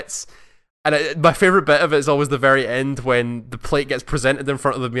into bits. And my favorite bit of it is always the very end when the plate gets presented in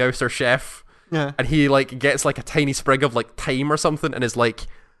front of the Meowster Chef. Yeah. And he like gets like a tiny sprig of like thyme or something and is like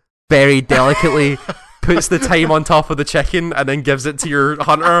very delicately puts the thyme on top of the chicken and then gives it to your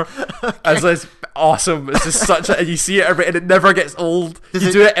hunter. As it's awesome. It's just such a, and you see it and it never gets old.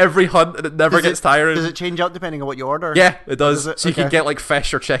 You do it every hunt and it never gets tiring. Does it change up depending on what you order? Yeah, it does. So you can get like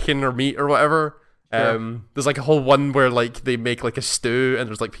fish or chicken or meat or whatever. Sure. There's like a whole one where like they make like a stew and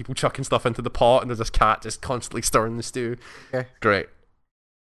there's like people chucking stuff into the pot and there's this cat just constantly stirring the stew. Okay. Great.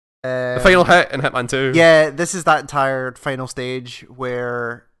 The final hit in Hitman 2. Yeah, this is that entire final stage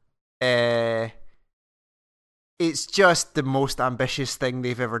where it's just the most ambitious thing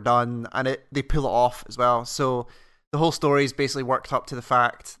they've ever done, and they pull it off as well. So the whole story is basically worked up to the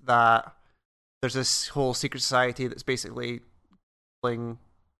fact that there's this whole secret society that's basically controlling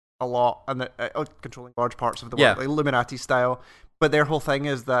a lot and controlling large parts of the world, like Illuminati style. But their whole thing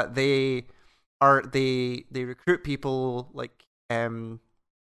is that they recruit people like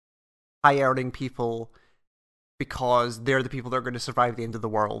high earning people because they're the people that are going to survive the end of the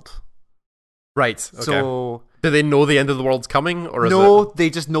world. Right. Okay. So do they know the end of the world's coming, or they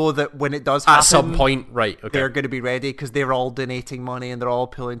just know that when it does happen, at some point, right? Okay. They're going to be ready because they're all donating money and they're all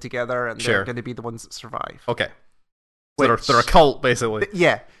pulling together, and they're going to be the ones that survive. Okay. So they're a cult, basically.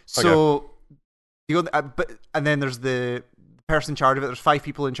 Yeah. So you go, and then there's the person in charge of it. There's 5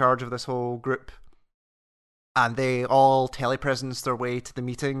 people in charge of this whole group, and they all telepresence their way to the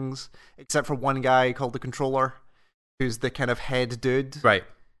meetings, except for one guy called the controller, who's the kind of head dude. Right.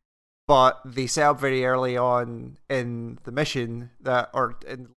 But they set up very early on in the mission up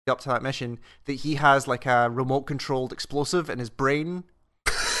to that mission that he has like a remote controlled explosive in his brain.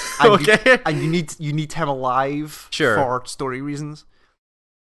 And you need him alive for story reasons.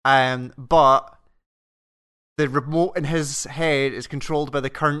 But the remote in his head is controlled by the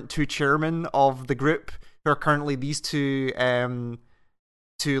current 2 chairmen of the group, who are currently these two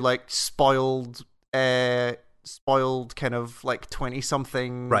like spoiled kind of like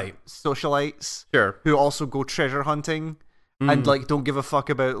 20-something socialites who also go treasure hunting and like don't give a fuck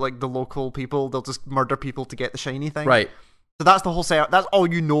about like the local people. They'll just murder people to get the shiny thing. Right. So that's the whole setup. That's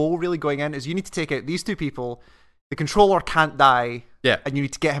all you know really going in, is you need to take out these 2 people. The controller can't die. Yeah. And you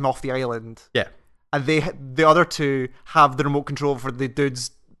need to get him off the island. Yeah. And the other 2 have the remote control for the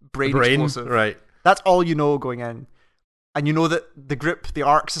dude's brain explosive. Right. That's all you know going in. And you know that the group, the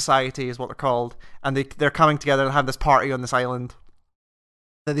Ark Society is what they're called, and they're coming together and have this party on this island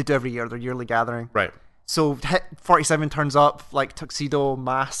that they do every year, their yearly gathering. Right. So 47 turns up, like tuxedo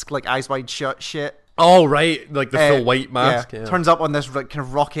mask, like eyes wide shut shit. Oh, right. Like the full white mask. Yeah. Turns up on this like, kind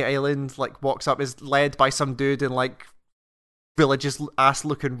of rocky island, like walks up, is led by some dude in like religious ass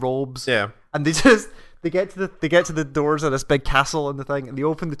looking robes. Yeah. And they get to the doors of this big castle and the thing, and they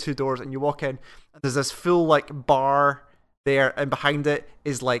open the 2 doors and you walk in, and there's this full like bar there, and behind it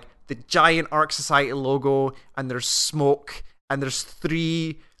is like the giant Ark Society logo, and there's smoke, and there's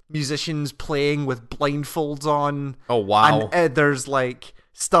 3 musicians playing with blindfolds on. Oh wow! And there's like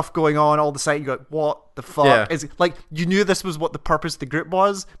stuff going on all the time. You go, what the fuck? Yeah. Is like you knew this was what the purpose of the group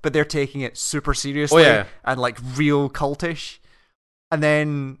was, but they're taking it super seriously and like real cultish. And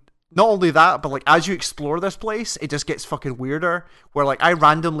then not only that, but like as you explore this place, it just gets fucking weirder. Where like I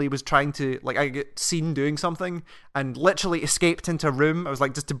randomly was trying to like I get seen doing something and literally escaped into a room. I was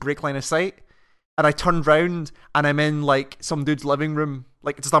like just to break line of sight. And I turned round and I'm in like some dude's living room,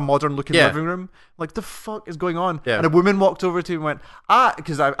 like just a modern looking living room. Like the fuck is going on? Yeah. And a woman walked over to me and went,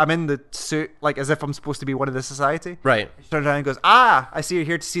 because I'm in the suit, like as if I'm supposed to be one of the society. Right. She turned around and goes, I see you're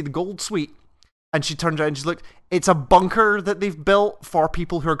here to see the gold suite. And she turned around and she's like, it's a bunker that they've built for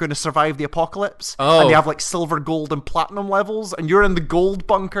people who are going to survive the apocalypse. Oh. And they have like silver, gold, and platinum levels. And you're in the gold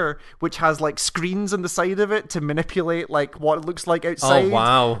bunker, which has like screens on the side of it to manipulate like what it looks like outside. Oh,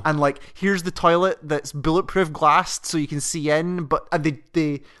 wow. And like, here's the toilet that's bulletproof glassed so you can see in. But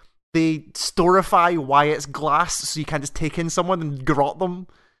they storify why it's glass so you can't just take in someone and garrot them.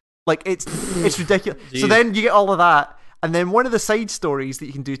 Like, it's ridiculous. Jeez. So then you get all of that. And then one of the side stories that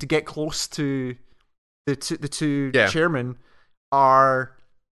you can do to get close to the two chairmen are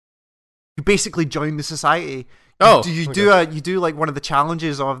you basically join the society. You do like one of the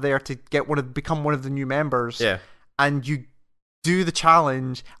challenges of there to become one of the new members. Yeah. And you do the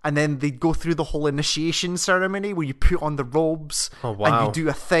challenge, and then they go through the whole initiation ceremony where you put on the robes and you do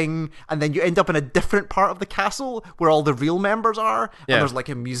a thing, and then you end up in a different part of the castle where all the real members are. And there's like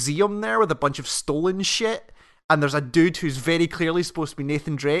a museum there with a bunch of stolen shit. And there's a dude who's very clearly supposed to be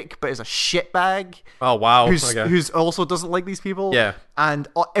Nathan Drake, but is a shitbag. Oh, wow. Who's also doesn't like these people. Yeah. And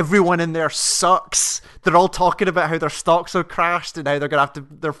everyone in there sucks. They're all talking about how their stocks have crashed and how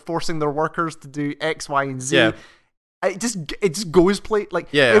they're forcing their workers to do X, Y, and Z. Yeah. It just goes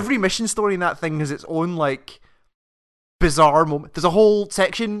every mission story in that thing has its own like bizarre moment. There's a whole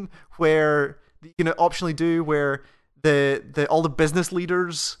section where you can optionally do where all the business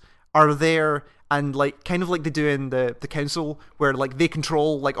leaders are there. And like kind of like they do in the council, where like they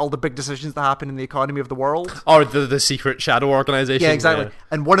control like all the big decisions that happen in the economy of the world. Or the secret shadow organization. Yeah, exactly. Yeah.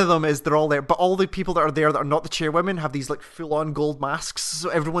 And one of them is they're all there, but all the people that are there that are not the chairwomen have these like full on gold masks, so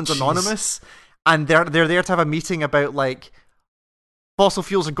everyone's anonymous. And they're there to have a meeting about like fossil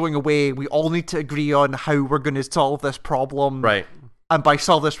fuels are going away. We all need to agree on how we're going to solve this problem. Right. And by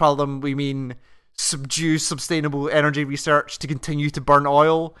solve this problem, we mean subdue sustainable energy research to continue to burn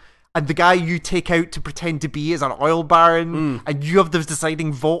oil. And the guy you take out to pretend to be is an oil baron, and you have the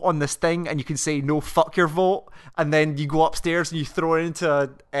deciding vote on this thing, and you can say no, fuck your vote, and then you go upstairs and you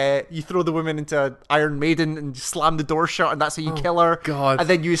throw the woman into Iron Maiden and slam the door shut, and that's how you kill her. God. And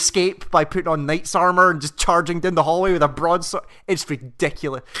then you escape by putting on knight's armor and just charging down the hallway with a broadsword. It's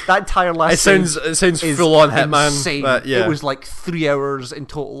ridiculous. That entire last scene sounds full on Hitman. Insane. But, yeah. It was like 3 hours in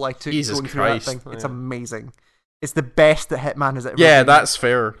total. I took Jesus going through Christ. that thing. It's amazing. It's the best that Hitman has ever been. Yeah, that's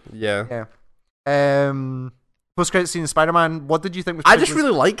fair. Yeah. Post-credit scene in Spider-Man, what did you think was I just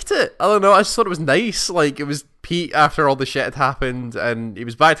really liked it. I don't know, I just thought it was nice. Like, it was Pete after all the shit had happened, and he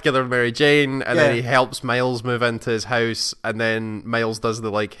was back together with Mary Jane, and then he helps Miles move into his house, and then Miles does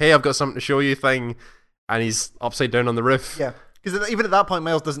the like, hey, I've got something to show you thing, and he's upside down on the roof. Yeah. Because even at that point,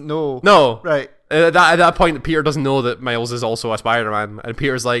 Miles doesn't know. No. Right. At that point, Peter doesn't know that Miles is also a Spider-Man, and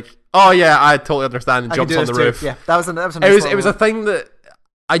Peter's like, "Oh yeah, I totally understand," and jumps on the roof. Yeah, that was a nice it was a thing that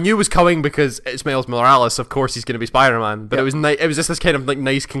I knew was coming because it's Miles Morales. Of course, he's going to be Spider-Man. But it was it was just this kind of like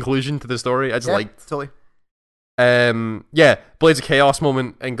nice conclusion to the story. I just liked totally. Blades of Chaos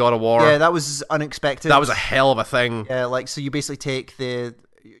moment in God of War. Yeah, that was unexpected. That was a hell of a thing. Yeah, like so you basically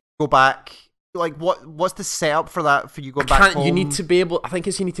go back. Like what's the setup for that? For you go back home? You need to be able. I think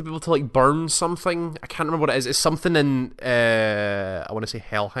you need to be able to like burn something. I can't remember what it is. It's something in I want to say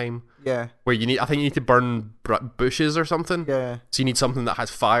Helheim. Yeah. Where you need to burn bushes or something. Yeah. So you need something that has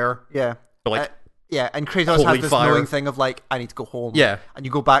fire. Yeah. Or like and Kratos has this knowing thing of like, I need to go home. Yeah. And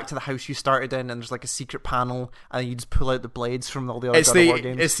you go back to the house you started in, and there's like a secret panel, and you just pull out the blades from all the other God of War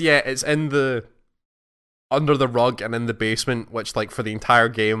games. It's in the under the rug and in the basement, which like for the entire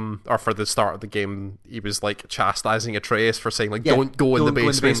game or for the start of the game, he was like chastising Atreus for saying like don't go in the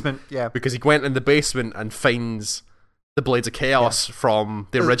basement. Yeah, because he went in the basement and finds the Blades of Chaos from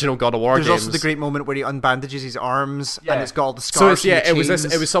the original God of War games. There's also the great moment where he unbandages his arms and it's got all the scars. So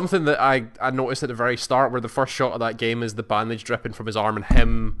it was something that I noticed at the very start, where the first shot of that game is the bandage dripping from his arm and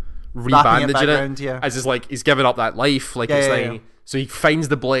him rebandaging it. As is like he's giving up that life, like it's like. So he finds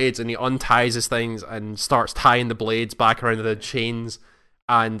the blades and he unties his things and starts tying the blades back around the chains.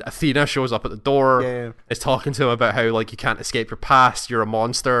 And Athena shows up at the door, is talking to him about how like you can't escape your past, you're a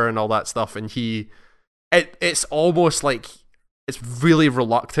monster and all that stuff. And it's almost like it's really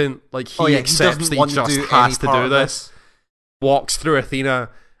reluctant. Like he accepts that he just has to do this. Walks through Athena,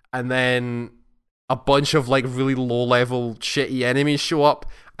 and then a bunch of like really low level shitty enemies show up,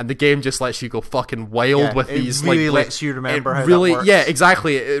 and the game just lets you go fucking wild with these. It really like, lets you remember how really, that works. Yeah,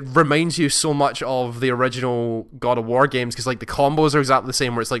 exactly. It reminds you so much of the original God of War games, because like the combos are exactly the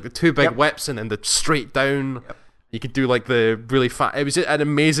same, where it's like the two big whips and then the straight down. You could do like the really fat. It was an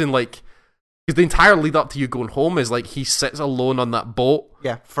amazing like. Because the entire lead up to you going home is like he sits alone on that boat.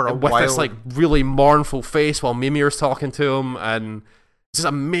 Yeah, for a with while. This like really mournful face while Mimir's talking to him, and it's just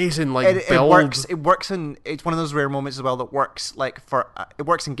amazing. Like it works. It works in. It's one of those rare moments as well that works. Like it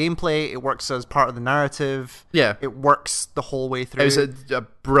works in gameplay. It works as part of the narrative. Yeah, it works the whole way through. It was a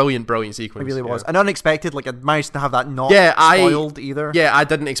brilliant sequence. It really was, and unexpected. Like I managed to have that not spoiled either. Yeah, I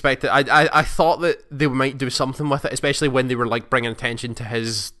didn't expect it. I thought that they might do something with it, especially when they were like bringing attention to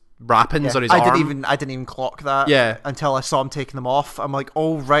his wrappings on his arm. I didn't even clock that. Yeah, until I saw him taking them off. I'm like,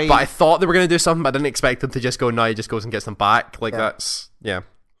 oh right. But I thought they were going to do something, but I didn't expect them to just go. No, he just goes and gets them back. Like that's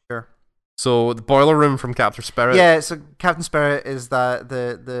sure. So the boiler room from Captain Spirit. Yeah, so Captain Spirit is that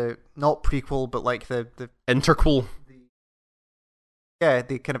the not prequel, but like the interquel.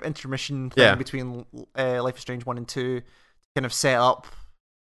 The kind of intermission thing between Life is Strange 1 and 2, kind of set up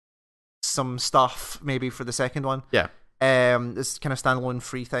some stuff maybe for the second one. Yeah. This kind of standalone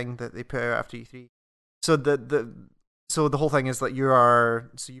free thing that they put out after E3. So the whole thing is that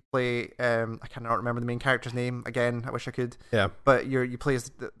you play I cannot remember the main character's name again. I wish I could. Yeah. But you play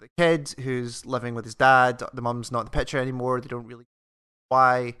as the kid who's living with his dad. The mum's not in the picture anymore. They don't really know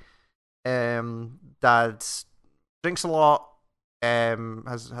why. Dad drinks a lot.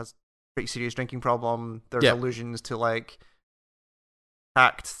 Has pretty serious drinking problem. There's allusions to like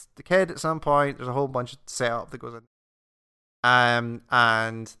attacked the kid at some point. There's a whole bunch of setup that goes in.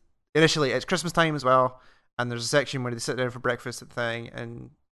 And initially it's Christmas time as well, and there's a section where they sit down for breakfast at the thing, and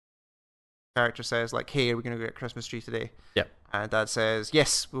the character says like, hey, are we gonna go get a Christmas tree today? And Dad says,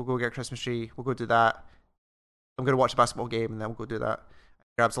 yes, we'll go get a Christmas tree, we'll go do that. I'm gonna watch a basketball game, and then we'll go do that.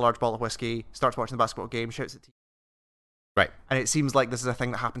 Grabs a large bottle of whiskey, starts watching the basketball game, shouts at the TV. Right. And it seems like this is a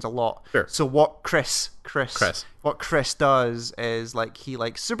thing that happens a lot. Sure. So what Chris does is like he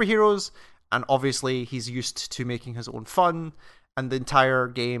likes superheroes, and obviously he's used to making his own fun, and the entire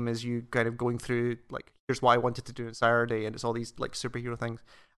game is you kind of going through like, here's what I wanted to do on Saturday, and it's all these like superhero things.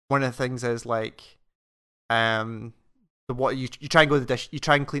 One of the things is like you try and go to the dish, you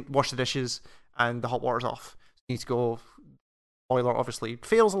try and wash the dishes, and the hot water's off. So you need to go. Boiler obviously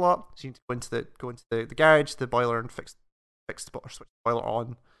fails a lot, so you need to go into the garage, the boiler, and fix the or switch the boiler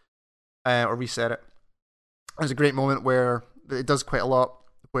on, or reset it. There's a great moment where it does quite a lot,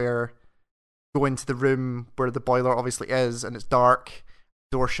 where go into the room where the boiler obviously is, and it's dark,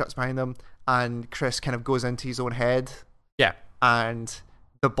 door shuts behind them, and Chris kind of goes into his own head. Yeah. And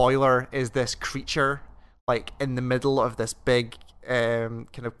the boiler is this creature like in the middle of this big kind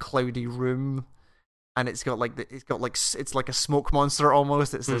of cloudy room, and it's like a smoke monster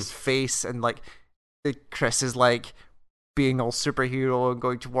almost. It's this face, and like Chris is like being all superhero and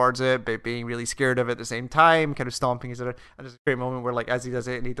going towards it, but being really scared of it at the same time, kind of stomping his head. And there's a great moment where like as he does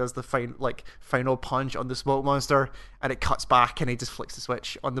it, and he does the final punch on the smoke monster, and it cuts back, and he just flicks the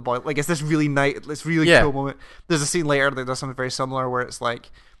switch on the boiler. Like it's this really cool moment. There's a scene later that does something very similar, where it's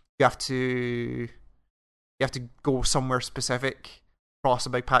like you have to go somewhere specific, cross a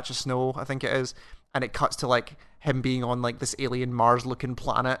big patch of snow, I think it is, and it cuts to like him being on like this alien Mars looking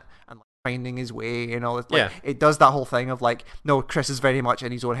planet, and like finding his way and all this. Like, it does that whole thing of like, no, Chris is very much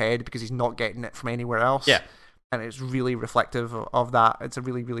in his own head because he's not getting it from anywhere else. Yeah. And it's really reflective of that. It's a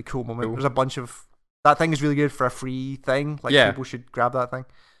really, really cool moment. Cool. There's a bunch of that thing is really good for a free thing. Like people should grab that thing.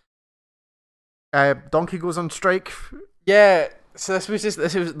 Donkey goes on strike. Yeah. So there's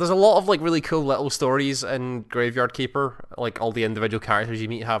a lot of like really cool little stories in Graveyard Keeper. Like all the individual characters you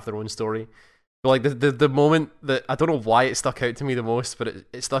meet have their own story. But like the moment that I don't know why it stuck out to me the most, but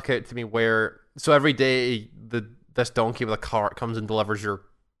it stuck out to me where so every day this donkey with a cart comes and delivers your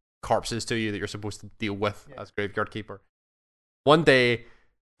corpses to you that you're supposed to deal with as Graveyard Keeper. One day,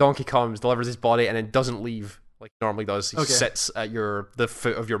 donkey comes, delivers his body, and then doesn't leave like he normally does. He sits at the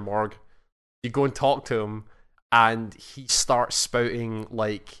foot of your morgue. You go and talk to him, and he starts spouting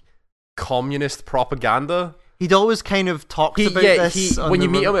like communist propaganda. He'd always kind of talked about this. When you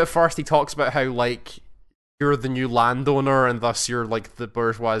meet him at first, he talks about how like you're the new landowner and thus you're like the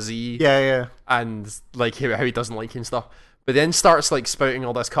bourgeoisie. Yeah. And like how he doesn't like you and stuff. But then starts like spouting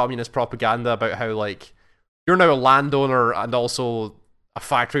all this communist propaganda about how like you're now a landowner and also a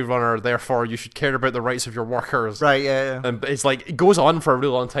factory runner, therefore you should care about the rights of your workers. Right, yeah. And it's like, it goes on for a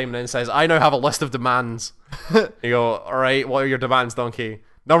really long time and then says, I now have a list of demands. You go, alright, what are your demands, Donkey?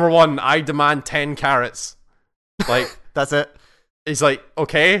 Number 1, I demand 10 carrots. Like, That's it. he's like,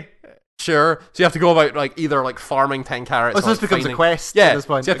 okay, sure. So you have to go about like either like farming 10 carrots. So this becomes a quest Yeah, at this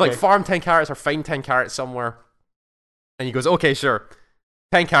point. so you have to like farm 10 carrots or find 10 carrots somewhere. And he goes, okay, sure.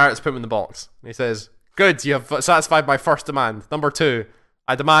 10 carrots, put them in the box. And he says, good, you have satisfied my first demand. Number 2,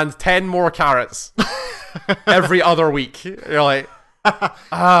 I demand 10 more carrots every other week. You're like, okay.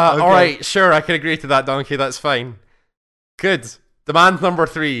 Alright, sure, I can agree to that, Donkey, that's fine. Good. Demand number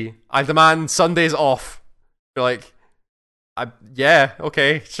 3, I demand Sundays off. You're like, yeah,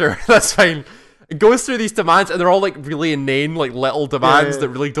 okay, sure, that's fine. It goes through these demands, and they're all like really inane, like little demands that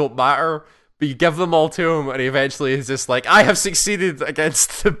really don't matter. But you give them all to him, and he eventually is just like, I have succeeded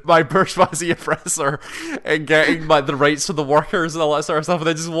against my bourgeoisie oppressor in getting the rights of the workers and all that sort of stuff, and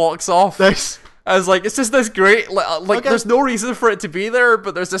then just walks off. Nice. I was like, it's just this great, there's no reason for it to be there,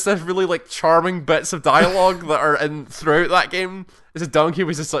 but there's just this really like charming bits of dialogue that are in throughout that game. This Donkey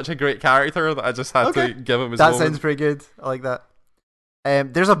was just such a great character that I just had to give him his moment. Sounds pretty good. I like that.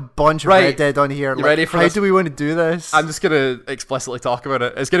 There's a bunch of Red Dead on here. You ready for how this? do we want to do this? I'm just going to explicitly talk about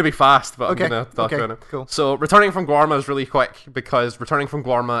it. It's going to be fast, but I'm going to talk about it. Cool. So, Returning from Guarma is really quick, because Returning from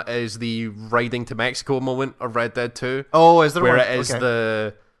Guarma is the riding to Mexico moment of Red Dead 2. Oh, is there where one? It is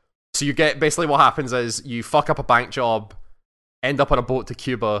the... So you get... Basically what happens is you fuck up a bank job, end up on a boat to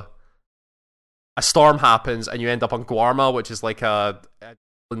Cuba, a storm happens, and you end up on Guarma, which is like a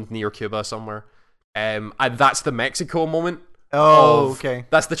island near Cuba somewhere. And that's the Mexico moment. Oh, okay.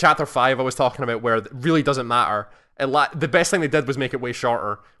 That's the chapter 5 I was talking about, where it really doesn't matter. The best thing they did was make it way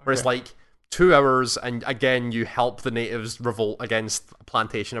shorter, where it's like 2 hours, and again you help the natives revolt against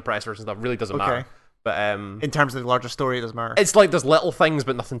plantation oppressors and stuff. Really doesn't matter. But in terms of the larger story, it doesn't matter. It's like there's little things,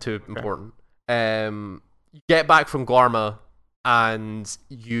 but nothing too important. You get back from Guarma, and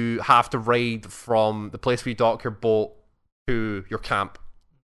you have to ride from the place where you dock your boat to your camp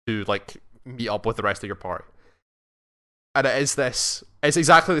to like meet up with the rest of your party. And it's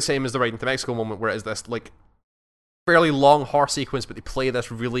exactly the same as the riding to Mexico moment, where it is this like fairly long horse sequence, but they play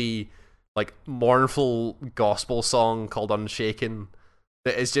this really like mournful gospel song called Unshaken.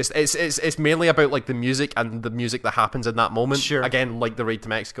 That is just it's mainly about like the music and the music that happens in that moment. Sure. Again, like the ride to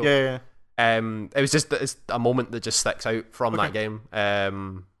Mexico. Yeah. It was just it's a moment that just sticks out from that game.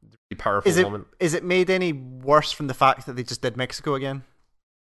 Really powerful moment. Is it made any worse from the fact that they just did Mexico again?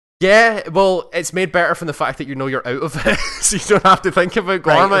 Yeah, well, it's made better from the fact that you know you're out of it, so you don't have to think about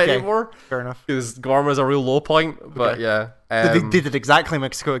Guarma anymore. Fair enough. Because Guarma is a real low point, but yeah. They did exactly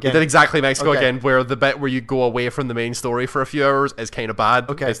Mexico again. They did exactly Mexico again, where the bit where you go away from the main story for a few hours is kind of bad.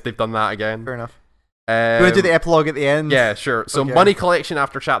 Okay. They've done that again. Fair enough. You want to do the epilogue at the end? Yeah, sure. So money collection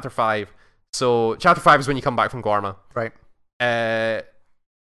after chapter 5. So chapter 5 is when you come back from Guarma. Right.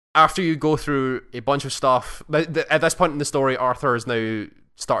 After you go through a bunch of stuff, at this point in the story, Arthur is now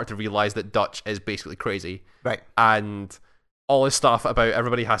started to realize that Dutch is basically crazy. Right. And all this stuff about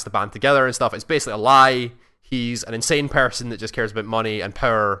everybody has to band together and stuff, it's basically a lie. He's an insane person that just cares about money and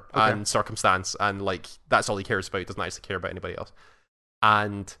power and circumstance, and like that's all he cares about. He doesn't actually care about anybody else.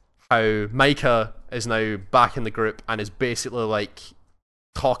 And how Micah is now back in the group and is basically like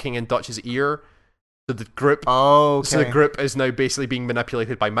talking in Dutch's ear. So the group So the group is now basically being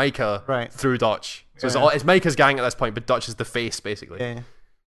manipulated by Micah through Dutch. So it's Micah's gang at this point, but Dutch is the face basically. Yeah.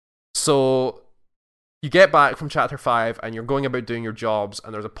 So you get back from chapter 5 and you're going about doing your jobs,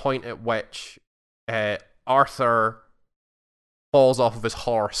 and there's a point at which Arthur falls off of his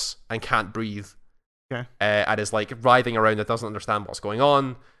horse and can't breathe. Okay. And is like writhing around and doesn't understand what's going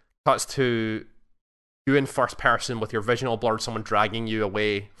on. Cuts to you in first person with your vision all blurred, someone dragging you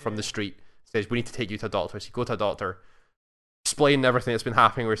away from the street. Says, we need to take you to a doctor. So you go to a doctor, explain everything that's been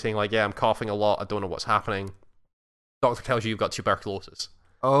happening. We're saying like, yeah, I'm coughing a lot, I don't know what's happening. Doctor tells you you've got tuberculosis.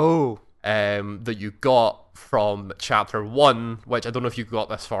 That you got from chapter 1, which I don't know if you got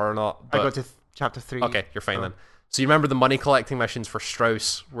this far or not. But... I got to chapter 3. Okay, you're fine then. So you remember the money collecting missions for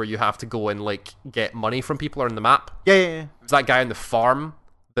Strauss, where you have to go and like get money from people on the map? Yeah. It's that guy on the farm.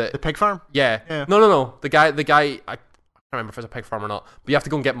 The pig farm? Yeah. No. The guy. I can't remember if it's a pig farm or not. But you have to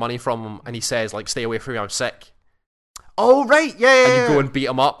go and get money from him, and he says like, "Stay away from me, I'm sick." Oh right, yeah. And you go and beat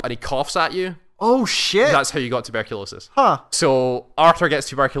him up, and he coughs at you. Oh shit! That's how you got tuberculosis. Huh. So Arthur gets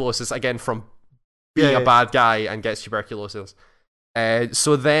tuberculosis again from being a bad guy and gets tuberculosis.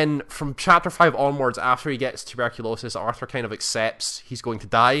 So then from chapter 5 onwards, after he gets tuberculosis, Arthur kind of accepts he's going to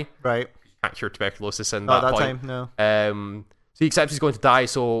die. Right. He can't cure tuberculosis in that point. time, no. So he accepts he's going to die,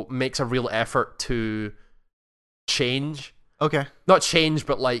 so makes a real effort to change. Okay. Not change,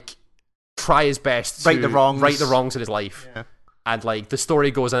 but like try his best to right the wrongs in his life. Yeah. And like the story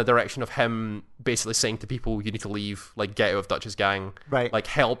goes in a direction of him basically saying to people, "You need to leave, like get out of Dutch's gang." Right. Like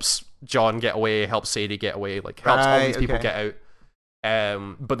helps John get away, helps Sadie get away, like helps all these people get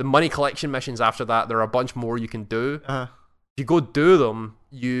out. But the money collection missions after that, there are a bunch more you can do. Uh-huh. If you go do them,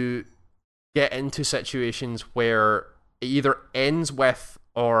 you get into situations where it either ends with,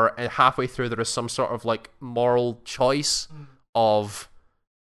 or halfway through there is some sort of like moral choice of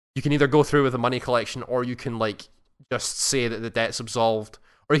you can either go through with the money collection, or you can like just say that the debt's absolved,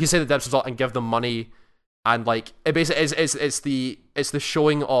 or you can say the debt's absolved and give them money. And like it basically it's the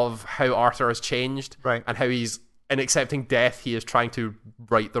showing of how Arthur has changed, right, and how he's, in accepting death, he is trying to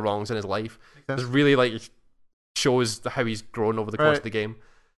right the wrongs in his life. It really like shows how he's grown over the course of the game.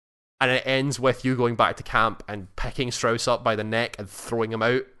 And it ends with you going back to camp and picking Strauss up by the neck and throwing him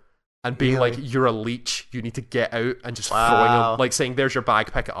out, and being like, "You're a leech. You need to get out," and just throwing him, like saying, "There's your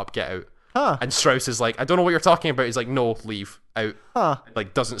bag. Pick it up. Get out." Huh. And Strauss is like, "I don't know what you're talking about." He's like, "No, leave out." Huh.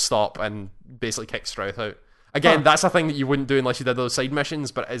 Like doesn't stop and basically kicks Strauss out. Again, that's a thing that you wouldn't do unless you did those side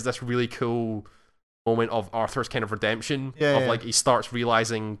missions, but is this really cool moment of Arthur's kind of redemption like he starts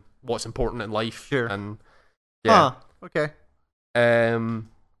realizing what's important in life. Sure. And okay.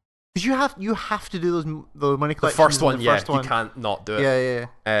 Because you have to do those money collections. The first one, you can't not do it.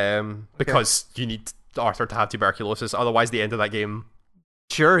 Yeah. Because you need Arthur to have tuberculosis, otherwise the end of that game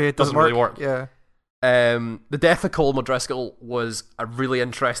it doesn't really work. Yeah. The death of Colm O'Driscoll was a really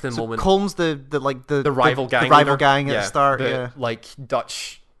interesting moment. Colm's the rival gang, the rival gang at the start. Like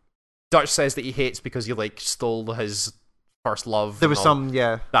Dutch says that he hates because he like stole his first love. There was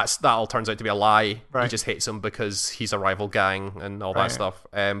that all turns out to be a lie. Right. He just hates him because he's a rival gang and all that stuff.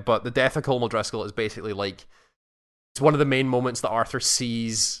 But the death of Colm O'Driscoll is basically like, it's one of the main moments that Arthur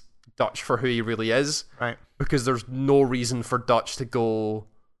sees Dutch for who he really is. Right. Because there's no reason for Dutch to go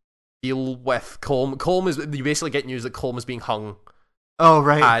deal with Colm. You basically get news that Colm is being hung. Oh,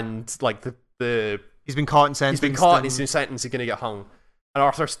 right. And like the he's been caught and sentenced. He's been sentenced. He's going to get hung. And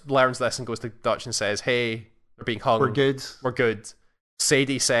Arthur learns this and goes to Dutch and says, "Hey, they're being hung. We're good."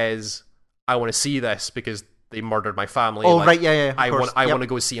 Sadie says, "I want to see this because they murdered my family." Oh, right, yeah. I want to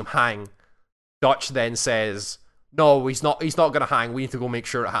go see him hang. Dutch then says, "No, he's not going to hang. We need to go make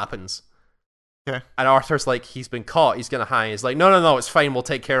sure it happens." Okay. And Arthur's like, "He's been caught. He's going to hang." He's like, No, it's fine. We'll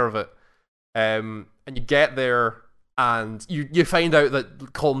take care of it." And you get there and you find out that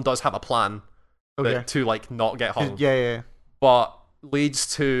Colm does have a plan to like not get hung. Yeah. But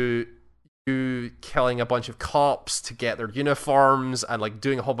leads to you killing a bunch of cops to get their uniforms and like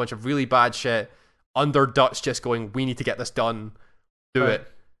doing a whole bunch of really bad shit under Dutch just going, "We need to get this done. Do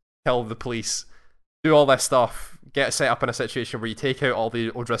it. Kill the police. Do all this stuff. Get set up in a situation where you take out all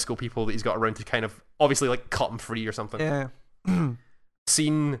the O'Driscoll people that he's got around to kind of obviously like cut them free or something." Yeah.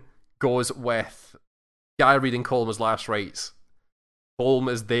 Scene goes with guy reading Colm's last rites.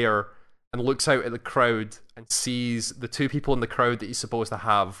 Colm is there and looks out at the crowd and sees the two people in the crowd that he's supposed to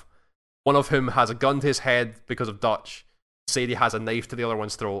have. One of whom has a gun to his head because of Dutch. Sadie has a knife to the other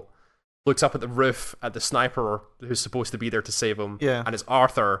one's throat. Looks up at the roof at the sniper who's supposed to be there to save him. Yeah. And it's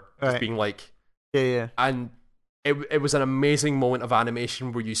Arthur just being like... Yeah. And it was an amazing moment of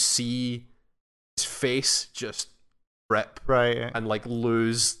animation where you see his face just rip. Right, yeah. And like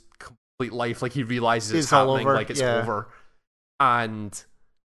lose complete life. Like he realizes it's all happening. over. Like it's over. And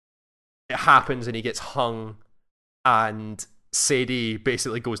it happens and he gets hung. And Sadie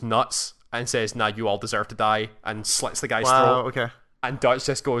basically goes nuts and says, "Nah, you all deserve to die," and slits the guy's throat. Okay. And Dutch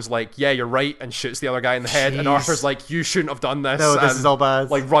just goes like, "Yeah, you're right," and shoots the other guy in the head. And Arthur's like, "You shouldn't have done this." No, this is all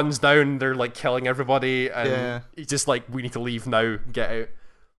bad. Like runs down, they're like killing everybody, and he's just like, "We need to leave now, get out."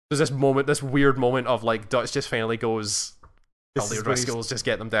 There's this weird moment of like Dutch just finally goes, "All the O'Driscolls, just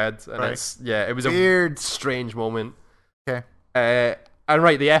get them dead," and it was weird, a strange moment. Okay. And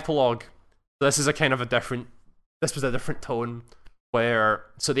right, the epilogue. This is this was a different tone. Where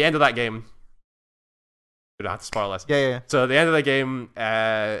the end of that game. We don't have to spoil this. Yeah. So the end of the game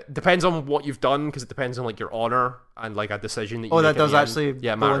depends on what you've done, because it depends on like your honor and like a decision that you make. That does actually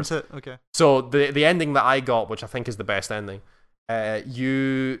go into it. Okay. So the ending that I got, which I think is the best ending,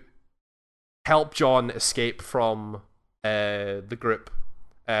 you help John escape from the group,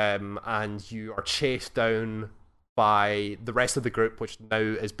 and you are chased down by the rest of the group, which now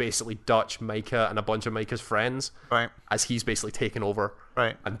is basically Dutch, Micah, and a bunch of Micah's friends. Right. As he's basically taken over.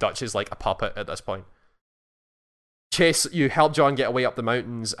 Right. And Dutch is like a puppet at this point. You help John get away up the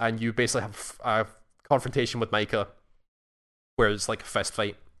mountains, and you basically have a confrontation with Micah, where it's like a fist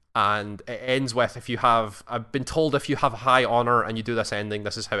fight. And it ends with, I've been told if you have high honor and you do this ending,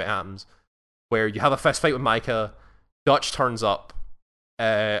 this is how it happens. Where you have a fist fight with Micah, Dutch turns up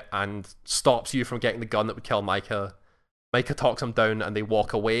and stops you from getting the gun that would kill Micah. Micah talks him down and they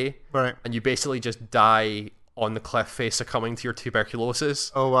walk away. Right. And you basically just die on the cliff face, succumbing to your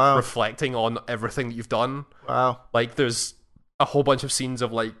tuberculosis. Oh, wow. Reflecting on everything that you've done. Wow. Like, there's a whole bunch of scenes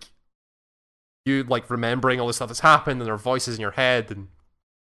of, like, you, like, remembering all the stuff that's happened and there are voices in your head.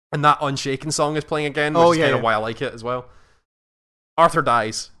 And that Unshaken song is playing again, which is kind of why I like it as well. Arthur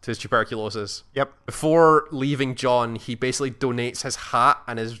dies to his tuberculosis. Yep. Before leaving John, he basically donates his hat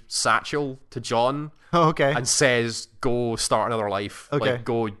and his satchel to John. Oh, okay. And says, go start another life. Okay. Like,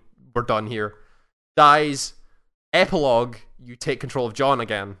 go, we're done here. Dies. Epilogue, you take control of John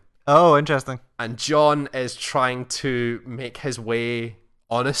again. Oh, interesting. And John is trying to make his way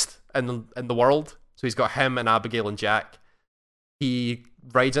honest in the world. So he's got him and Abigail and Jack. He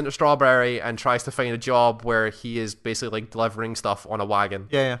rides into Strawberry and tries to find a job where he is basically like delivering stuff on a wagon.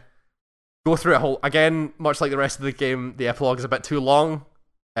 Yeah. Go through a whole, again, much like the rest of the game, the epilogue is a bit too long,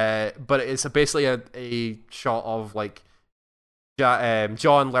 but it's basically a shot of like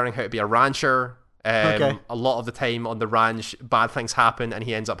John learning how to be a rancher. A lot of the time on the ranch, bad things happen and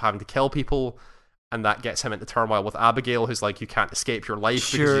he ends up having to kill people, and that gets him into turmoil with Abigail, who's like, you can't escape your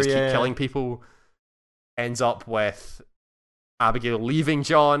life because you just keep killing people. Ends up with Abigail leaving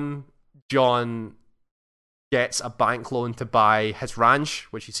John. John gets a bank loan to buy his ranch,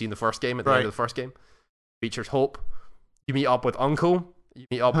 which you see in the first game, at the end of the first game. Features Hope. You meet up with Uncle. You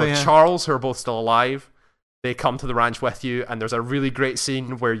meet up with Charles, who are both still alive. They come to the ranch with you, and there's a really great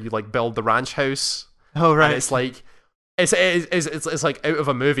scene where you like build the ranch house. Oh, right. And it's like it's like out of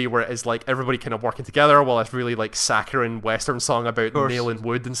a movie where it's like everybody kind of working together while this really like saccharine Western song about nailing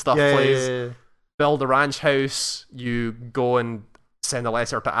wood and stuff plays. Yeah. Build a ranch house. You go and send a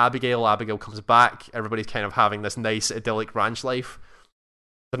letter to Abigail. Abigail comes back. Everybody's kind of having this nice idyllic ranch life.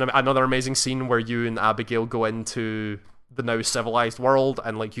 Another amazing scene where you and Abigail go into the now civilized world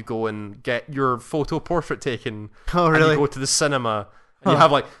and like you go and get your photo portrait taken. Oh, really? And you go to the cinema and you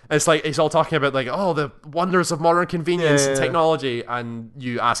have like it's all talking about like, oh, the wonders of modern convenience and technology, and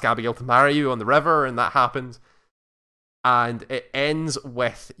you ask Abigail to marry you on the river, and that happens. And it ends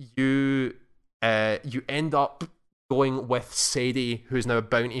with you end up going with Sadie, who's now a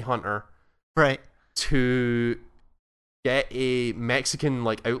bounty hunter, right, to get a Mexican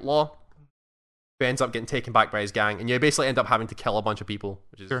like outlaw who ends up getting taken back by his gang, and you basically end up having to kill a bunch of people,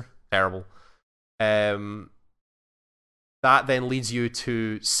 which is terrible. That then leads you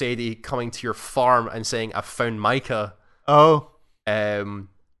to Sadie coming to your farm and saying, "I've found Micah." Oh.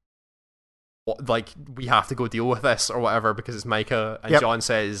 Like, we have to go deal with this or whatever because it's Micah. And John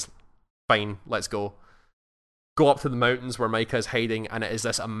says, fine, let's go. Go up to the mountains where Micah is hiding, and it is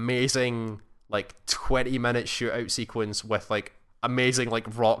this amazing like 20-minute shootout sequence with like amazing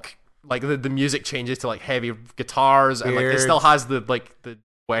like rock, like the music changes to like heavy guitars. Weird. And like it still has the like the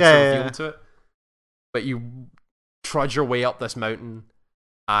Western feel to it. But you trudge your way up this mountain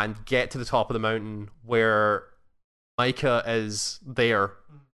and get to the top of the mountain where Micah is there.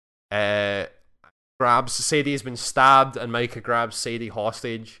 Sadie has been stabbed, and Micah grabs Sadie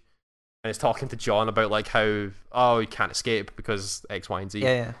hostage and is talking to John about like how, you can't escape because X, Y, and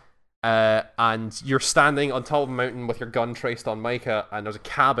Z. And you're standing on top of a mountain with your gun traced on Micah, and there's a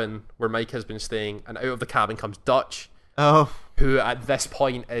cabin where Micah has been staying, and out of the cabin comes Dutch, who at this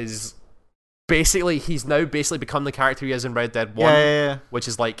point is he's now basically become the character he is in Red Dead 1, which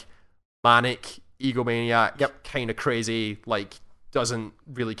is like manic, egomaniac, kind of crazy, like doesn't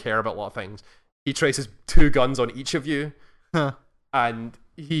really care about a lot of things. He traces 2 guns on each of you, and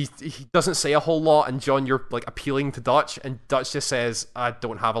he doesn't say a whole lot, and John, you're like appealing to Dutch, and Dutch just says, I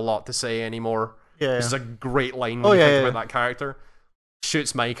don't have a lot to say anymore. This is a great line when you think about that character.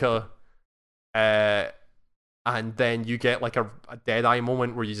 Shoots Micah, and then you get like a Deadeye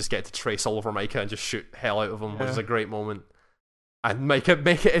moment where you just get to trace all over Micah and just shoot hell out of him, which is a great moment. And Micah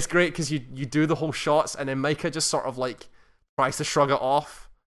is great because you do the whole shots, and then Micah just sort of like tries to shrug it off.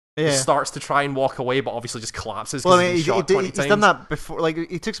 He starts to try and walk away, but obviously just collapses. Well, I mean, he's done that before. Like,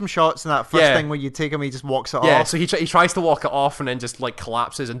 he took some shots in that first thing where you take him, he just walks it off. Yeah, so he tries to walk it off and then just like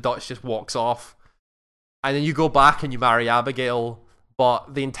collapses, and Dutch just walks off. And then you go back and you marry Abigail,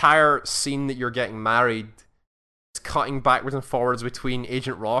 but the entire scene that you're getting married is cutting backwards and forwards between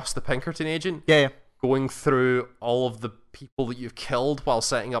Agent Ross, the Pinkerton agent, going through all of the people that you've killed while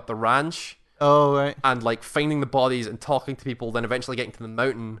setting up the ranch. Oh, right. And like finding the bodies and talking to people, then eventually getting to the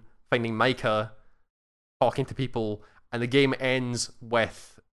mountain, finding Micah, talking to people, and the game ends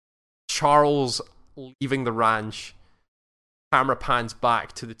with Charles leaving the ranch. Camera pans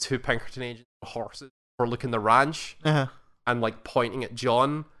back to the 2 Pinkerton agents, horses overlooking the ranch, and and like pointing at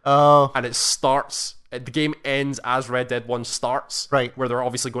John. Oh. And it starts. The game ends as Red Dead 1 starts, right? Where they're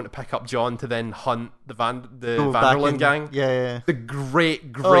obviously going to pick up John to then hunt the Vanderlyn gang. Yeah. The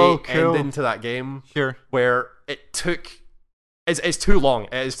great cool. ending to that game. Sure. Where it took. It's too long.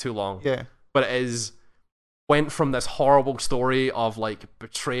 It is too long. Yeah. But it is. Went from this horrible story of like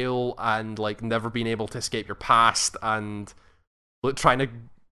betrayal and like never being able to escape your past and trying to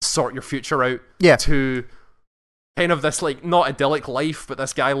sort your future out. Yeah. To kind of this like not idyllic life, but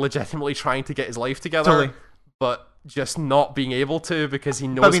this guy legitimately trying to get his life together, totally. But just not being able to because he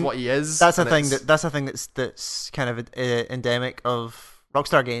knows what he is. That's a thing that's kind of endemic of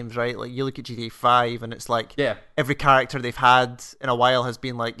Rockstar games, right? Like you look at GTA 5 and it's like every character they've had in a while has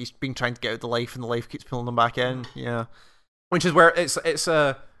been like he's been trying to get out the life and the life keeps pulling them back in. Yeah, which is where it's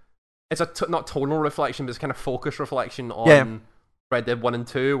not tonal reflection, but it's kind of focus reflection on Red Dead 1 and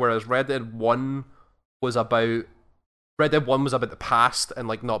 2, whereas Red Dead 1 was about the past and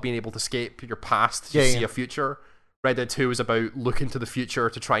like not being able to escape your past to see a future. Red Dead 2 was about looking to the future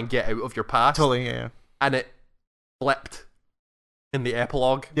to try and get out of your past. Totally, yeah. And it flipped in the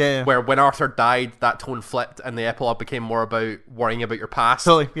epilogue. Yeah. Where when Arthur died, that tone flipped and the epilogue became more about worrying about your past.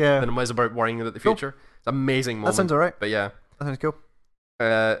 Totally, yeah. Than it was about worrying about the future. It's an amazing moment. That sounds alright. But yeah. That sounds cool.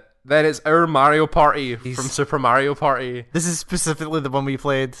 Then it's our Mario Party from Super Mario Party. This is specifically the one we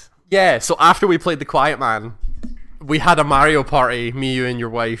played. Yeah, so after we played The Quiet Man, we had a Mario Party, me, you, and your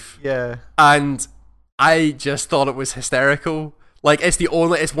wife. Yeah. And I just thought it was hysterical. Like,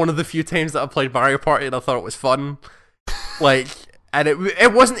 it's one of the few times that I played Mario Party and I thought it was fun. Like, and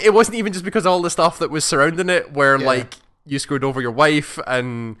it wasn't even just because of all the stuff that was surrounding it, where like you screwed over your wife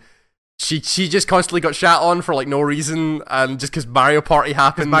and she just constantly got shat on for like no reason, and just because Mario Party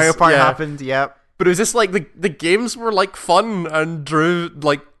happened. Yep. But it was just like the games were like fun and drew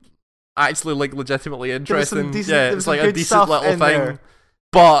like actually like legitimately interesting. It's like a decent little thing. There.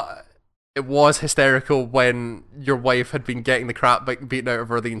 But it was hysterical when your wife had been getting the crap beaten out of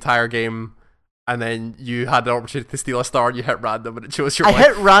her the entire game, and then you had the opportunity to steal a star and you hit random and it chose your wife. I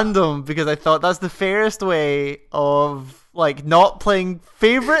hit random because I thought that's the fairest way of like not playing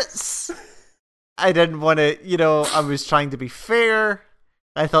favorites. I didn't want to, I was trying to be fair.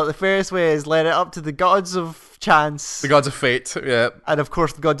 I thought the fairest way is let it up to the gods of chance. The gods of fate, yeah. And of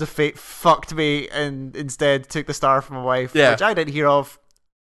course the gods of fate fucked me and instead took the star from my wife, which I didn't hear of.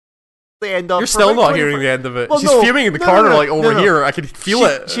 The end of You're still not hearing the end of it. Well, she's fuming in the corner over here. I can feel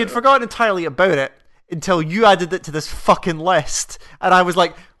it. She had forgotten entirely about it until you added it to this fucking list. And I was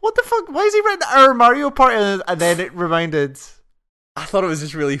like, what the fuck? Why is he written our Mario Party? And then it reminded. I thought it was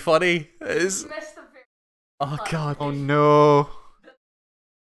just really funny. Oh god. Oh no.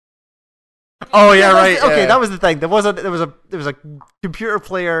 Oh yeah, right. Okay, that was the thing. There was a computer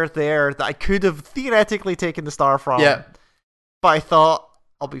player there that I could have theoretically taken the star from. Yeah. But I thought,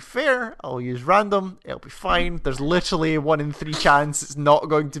 I'll be fair, I'll use random, it'll be fine. There's literally a 1 in 3 chance it's not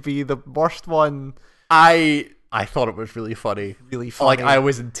going to be the worst one. I thought it was really funny. Really funny. Like, I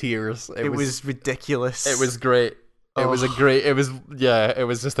was in tears. It was ridiculous. It was great. It was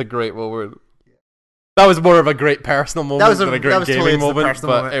just a great moment. That was more of a great personal moment than a great gaming moment,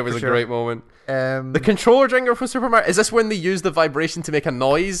 but it was a great moment. The controller jingle from Super Mario, is this when they use the vibration to make a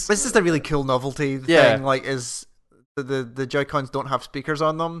noise? It's just a really cool novelty thing, like, is the Joy-Cons don't have speakers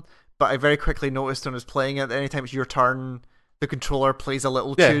on them, but I very quickly noticed when I was playing it, anytime it's your turn, the controller plays a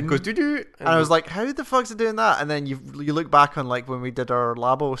little tune. It goes doo-doo. And I was like, how the fuck's it doing that? And then you look back on, like, when we did our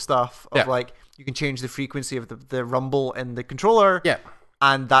Labo stuff, of like, you can change the frequency of the rumble in the controller,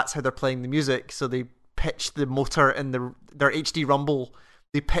 and that's how they're playing the music, so they pitch the motor in their HD rumble,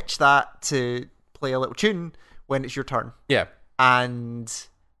 they pitch that to play a little tune when it's your turn. Yeah. And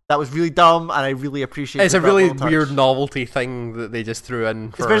that was really dumb, and I really appreciate it. It's a really weird novelty thing that they just threw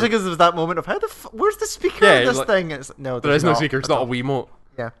in. Especially because there was that moment of, where's the speaker of this thing? It's, no, there is no speaker, it's not a Wiimote.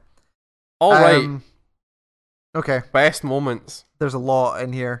 Yeah. Alright. Okay. Best moments. There's a lot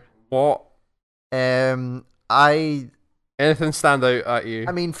in here. What? Anything stand out at you?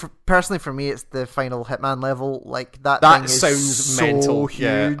 I mean, personally for me, it's the final Hitman level. Like, that thing is sounds so mental. Huge.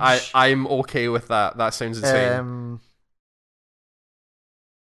 Yeah, I'm okay with that. That sounds insane.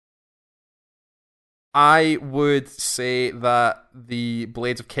 I would say that the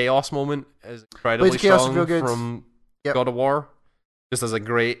Blades of Chaos moment is incredibly strong from God of War. Just as a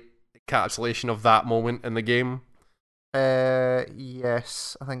great encapsulation of that moment in the game.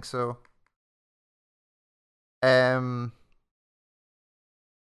 Yes, I think so.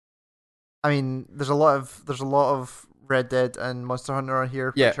 I mean, there's a lot of Red Dead and Monster Hunter on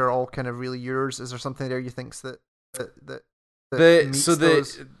here, which are all kind of really yours. Is there something there you think that meets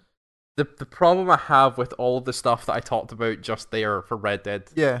those? the problem I have with all of the stuff that I talked about just there for Red Dead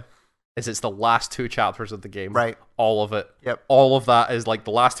Yeah. is it's the last 2 chapters of the game. Right. All of it. Yep. All of that is like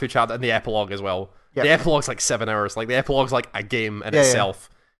the last 2 chapters and the epilogue as well. Yep. The epilogue's like 7 hours. Like the epilogue's like a game in Yeah, itself.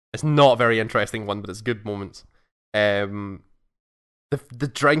 It's not a very interesting one, but it's good moments. The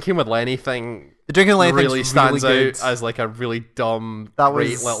drinking with Lenny thing The drinking with Lenny really stands really out as like a really dumb, That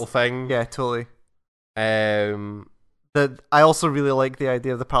great was- little thing. Yeah, totally. Um, I also really like the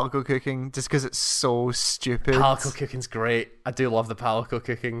idea of the palico cooking, just because it's so stupid. Palico cooking's great. I do love the Palico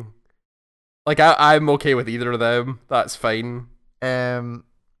cooking. Like I'm okay with either of them. That's fine.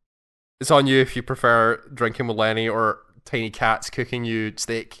 It's on you if you prefer drinking with Lenny or tiny cats cooking you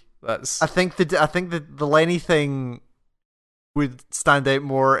steak. That's I think the Lenny thing would stand out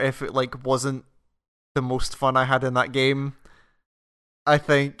more if it like wasn't the most fun I had in that game. I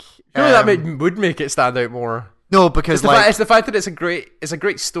think surely that would make it stand out more. No, because it's the fact that it's a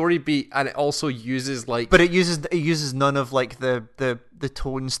great story beat, and it also uses like. But it uses none of like the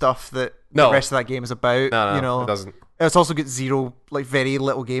tone stuff that No. the rest of that game is about. No, you know, it doesn't. It's also got very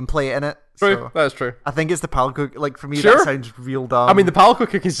little gameplay in it. True, So that's true. I think it's the palico. Like for me, Sure. that sounds real dumb. I mean, the Palico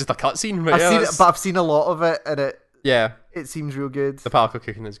cooking is just a cutscene, but I've seen a lot of it, and it seems real good. the Palico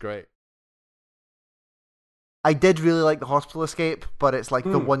cooking is great. I did really like the hospital escape, but it's like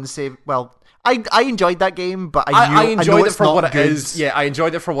the one save. Well, I enjoyed that game, but I enjoyed know it for what it good. is. Yeah, I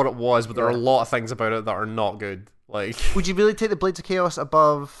enjoyed it for what it was, but there are a Yeah. lot of things about it that are not good. Like, Would you really take the Blades of Chaos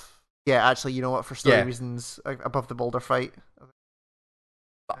above? Yeah, actually, you know what? For story Yeah. reasons, above the Boulder fight.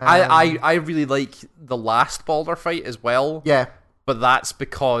 I really like the last Baldur fight as well. Yeah, But that's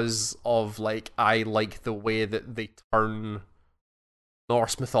because of like I like the way that they turn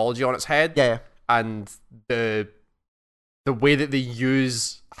Norse mythology on its head. yeah. And the way that they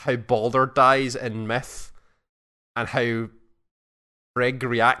use how Baldur dies in myth and how Frigg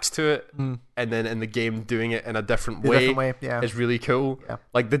reacts to it, and then in the game doing it in a different way Yeah. is really cool. Yeah.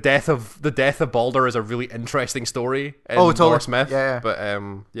 Like the death of Baldur is a really interesting story in Totally. Norse myth. Yeah. But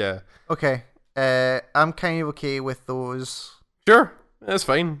yeah, Okay. I'm kind of okay with those. sure, that's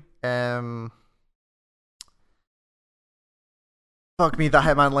fine. Fuck me, that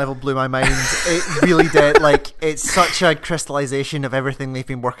Hitman level blew my mind. It really did. Like, it's such a crystallization of everything they've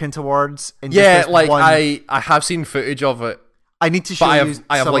been working towards. In just Yeah, this like one. I have seen footage of it, I need to show but you.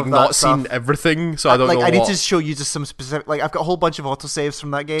 I have some like of not that seen stuff. everything, so I don't Like, know. I need what... to show you just some specific. Like, I've got a whole bunch of autosaves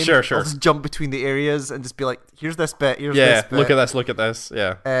from that game. Sure. I'll just jump between the areas and just be like, "Here's this bit. Here's Yeah, this bit." look at this.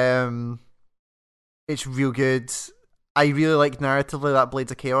 Yeah. It's real good. I really like narratively that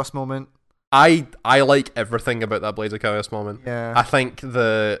Blades of Chaos moment. I like everything about that Blades of Chaos moment. Yeah. I think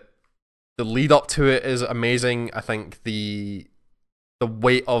the lead up to it is amazing. I think the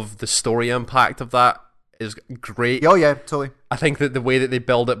weight of the story impact of that is great. Oh yeah, totally. I think that the way that they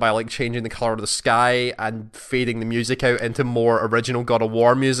build it by like changing the color of the sky and fading the music out into more original God of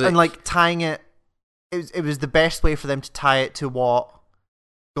War music, And like tying it was the best way for them to tie it to what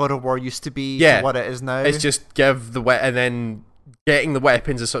God of War used to be to what it is now. it's just give the and then getting the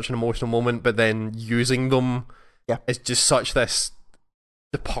weapons is such an emotional moment, but then using them is just such this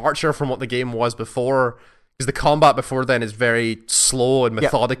departure from what the game was before. Because the combat before then is very slow and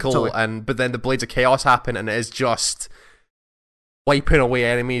methodical, totally. but then the Blades of Chaos happen, and it is just wiping away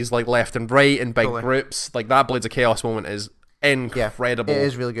enemies like left and right in big groups. Like that Blades of Chaos moment is incredible. It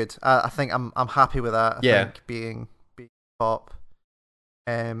is really good. I think I'm happy with that. I think being top.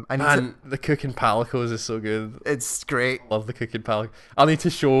 The cooking palicos is so good. It's great. Love the cooking palico. I'll need to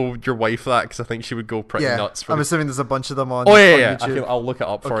show your wife that because I think she would go pretty nuts. I'm assuming there's a bunch of them on. Oh on yeah. YouTube. I'll look it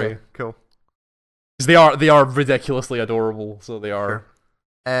up for you. Cool. Because they are ridiculously adorable. So they are.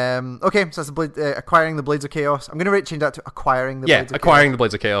 Sure. Okay, so that's acquiring the Blades of Chaos. I'm gonna change that to acquiring the Blades of acquiring the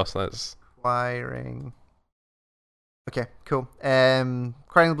Blades of Chaos. That's acquiring. Okay, cool.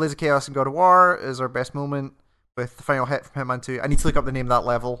 Acquiring the Blades of Chaos in God of War is our best moment with the final hit from Hitman 2. I need to look up the name of that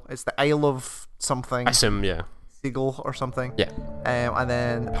level. It's the Isle of something. I assume, yeah. Seagull or something. Yeah. And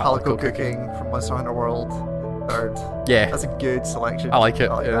then Palico cooking from Monster Hunter World. Third. Yeah. That's a good selection. I like it.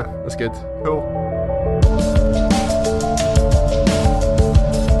 that. That's good. Cool.